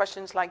asking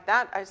questions like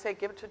that, I say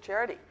give it to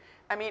charity.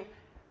 I mean,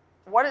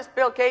 what is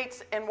Bill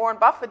Gates and Warren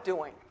Buffett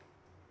doing?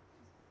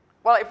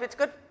 Well, if it's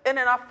good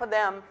enough for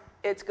them,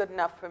 it's good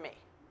enough for me.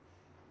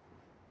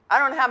 I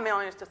don't have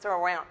millions to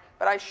throw around,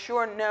 but I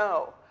sure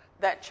know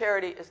that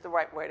charity is the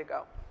right way to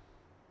go.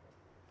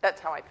 That's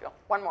how I feel.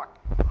 One more.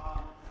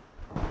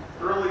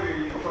 Earlier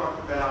you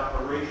talked about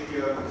the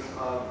ratios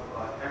of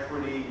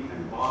equity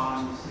and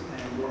bonds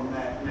and your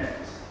net mix,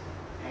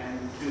 and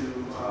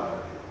to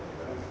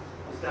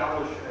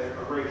establish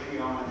a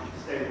ratio and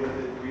stay with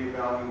it,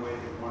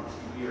 reevaluate it once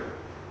a year.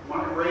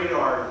 My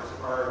radars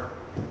are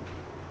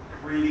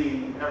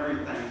reading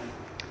everything,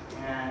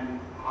 and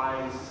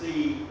I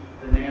see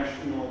the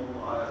national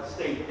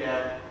state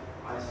debt,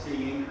 I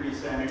see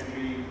increased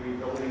energy,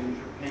 rebuilding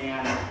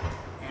Japan,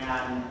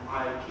 and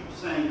I keep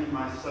saying to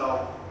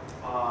myself,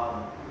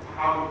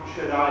 how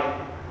should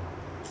I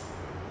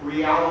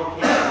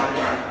reallocate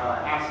my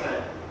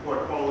asset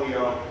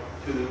portfolio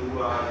to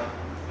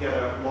get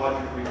a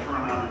larger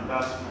return on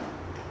investment?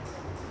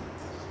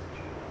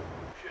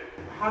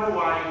 How do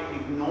I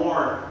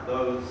ignore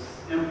those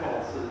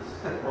impulses,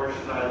 or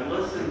should I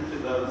listen to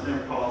those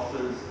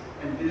impulses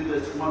and do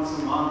this once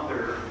a month,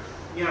 or,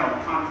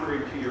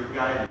 contrary to your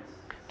guidance?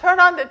 Turn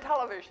on the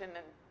television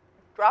and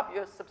drop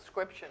your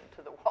subscription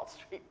to the Wall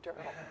Street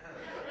Journal.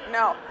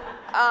 No.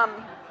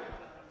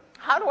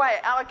 How do I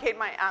allocate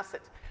my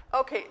assets?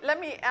 Okay, let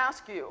me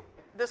ask you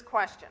this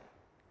question.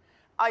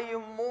 Are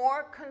you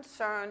more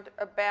concerned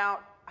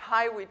about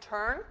high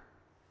return,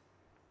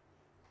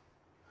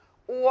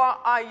 or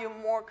are you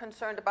more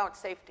concerned about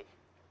safety?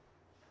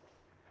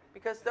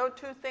 Because those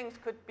two things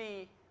could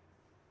be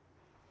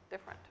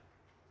different.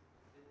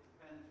 It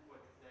depends what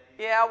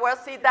day. Yeah, well,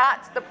 see,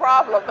 that's the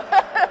problem.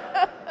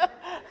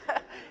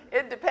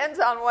 It depends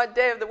on what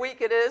day of the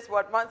week it is,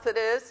 what month it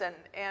is, and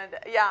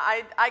yeah,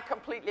 I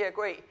completely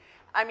agree.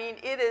 I mean,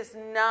 it is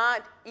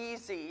not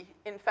easy.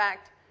 In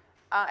fact,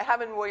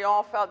 haven't we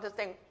all felt this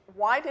thing,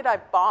 why did I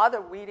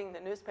bother reading the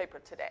newspaper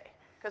today?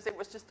 Because it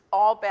was just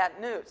all bad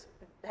news.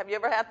 Have you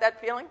ever had that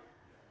feeling?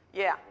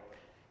 Yeah.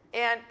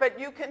 But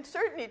you can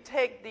certainly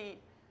take the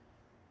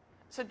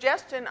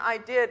suggestion I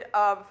did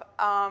of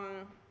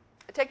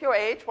take your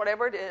age,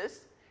 whatever it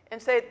is,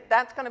 and say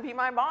that's going to be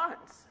my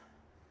bonds.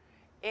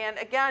 And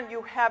again,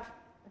 you have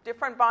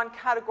different bond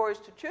categories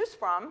to choose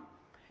from.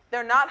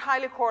 They're not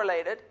highly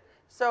correlated,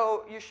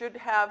 so you should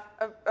have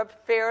a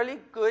fairly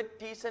good,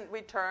 decent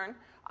return.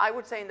 I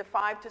would say in the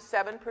 5 to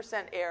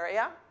 7%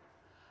 area.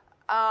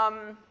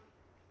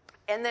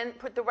 And then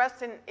put the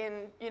rest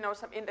in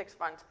some index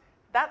funds.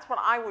 That's what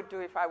I would do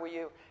if I were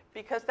you,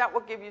 because that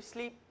will give you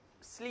sleep.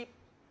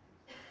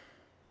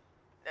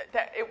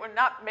 It will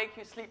not make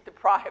you sleep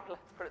deprived,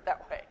 let's put it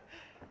that way.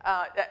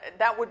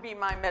 That would be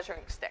my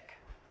measuring stick.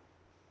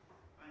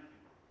 Thank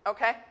you.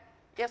 Okay?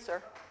 Yes,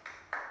 sir.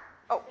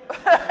 Oh.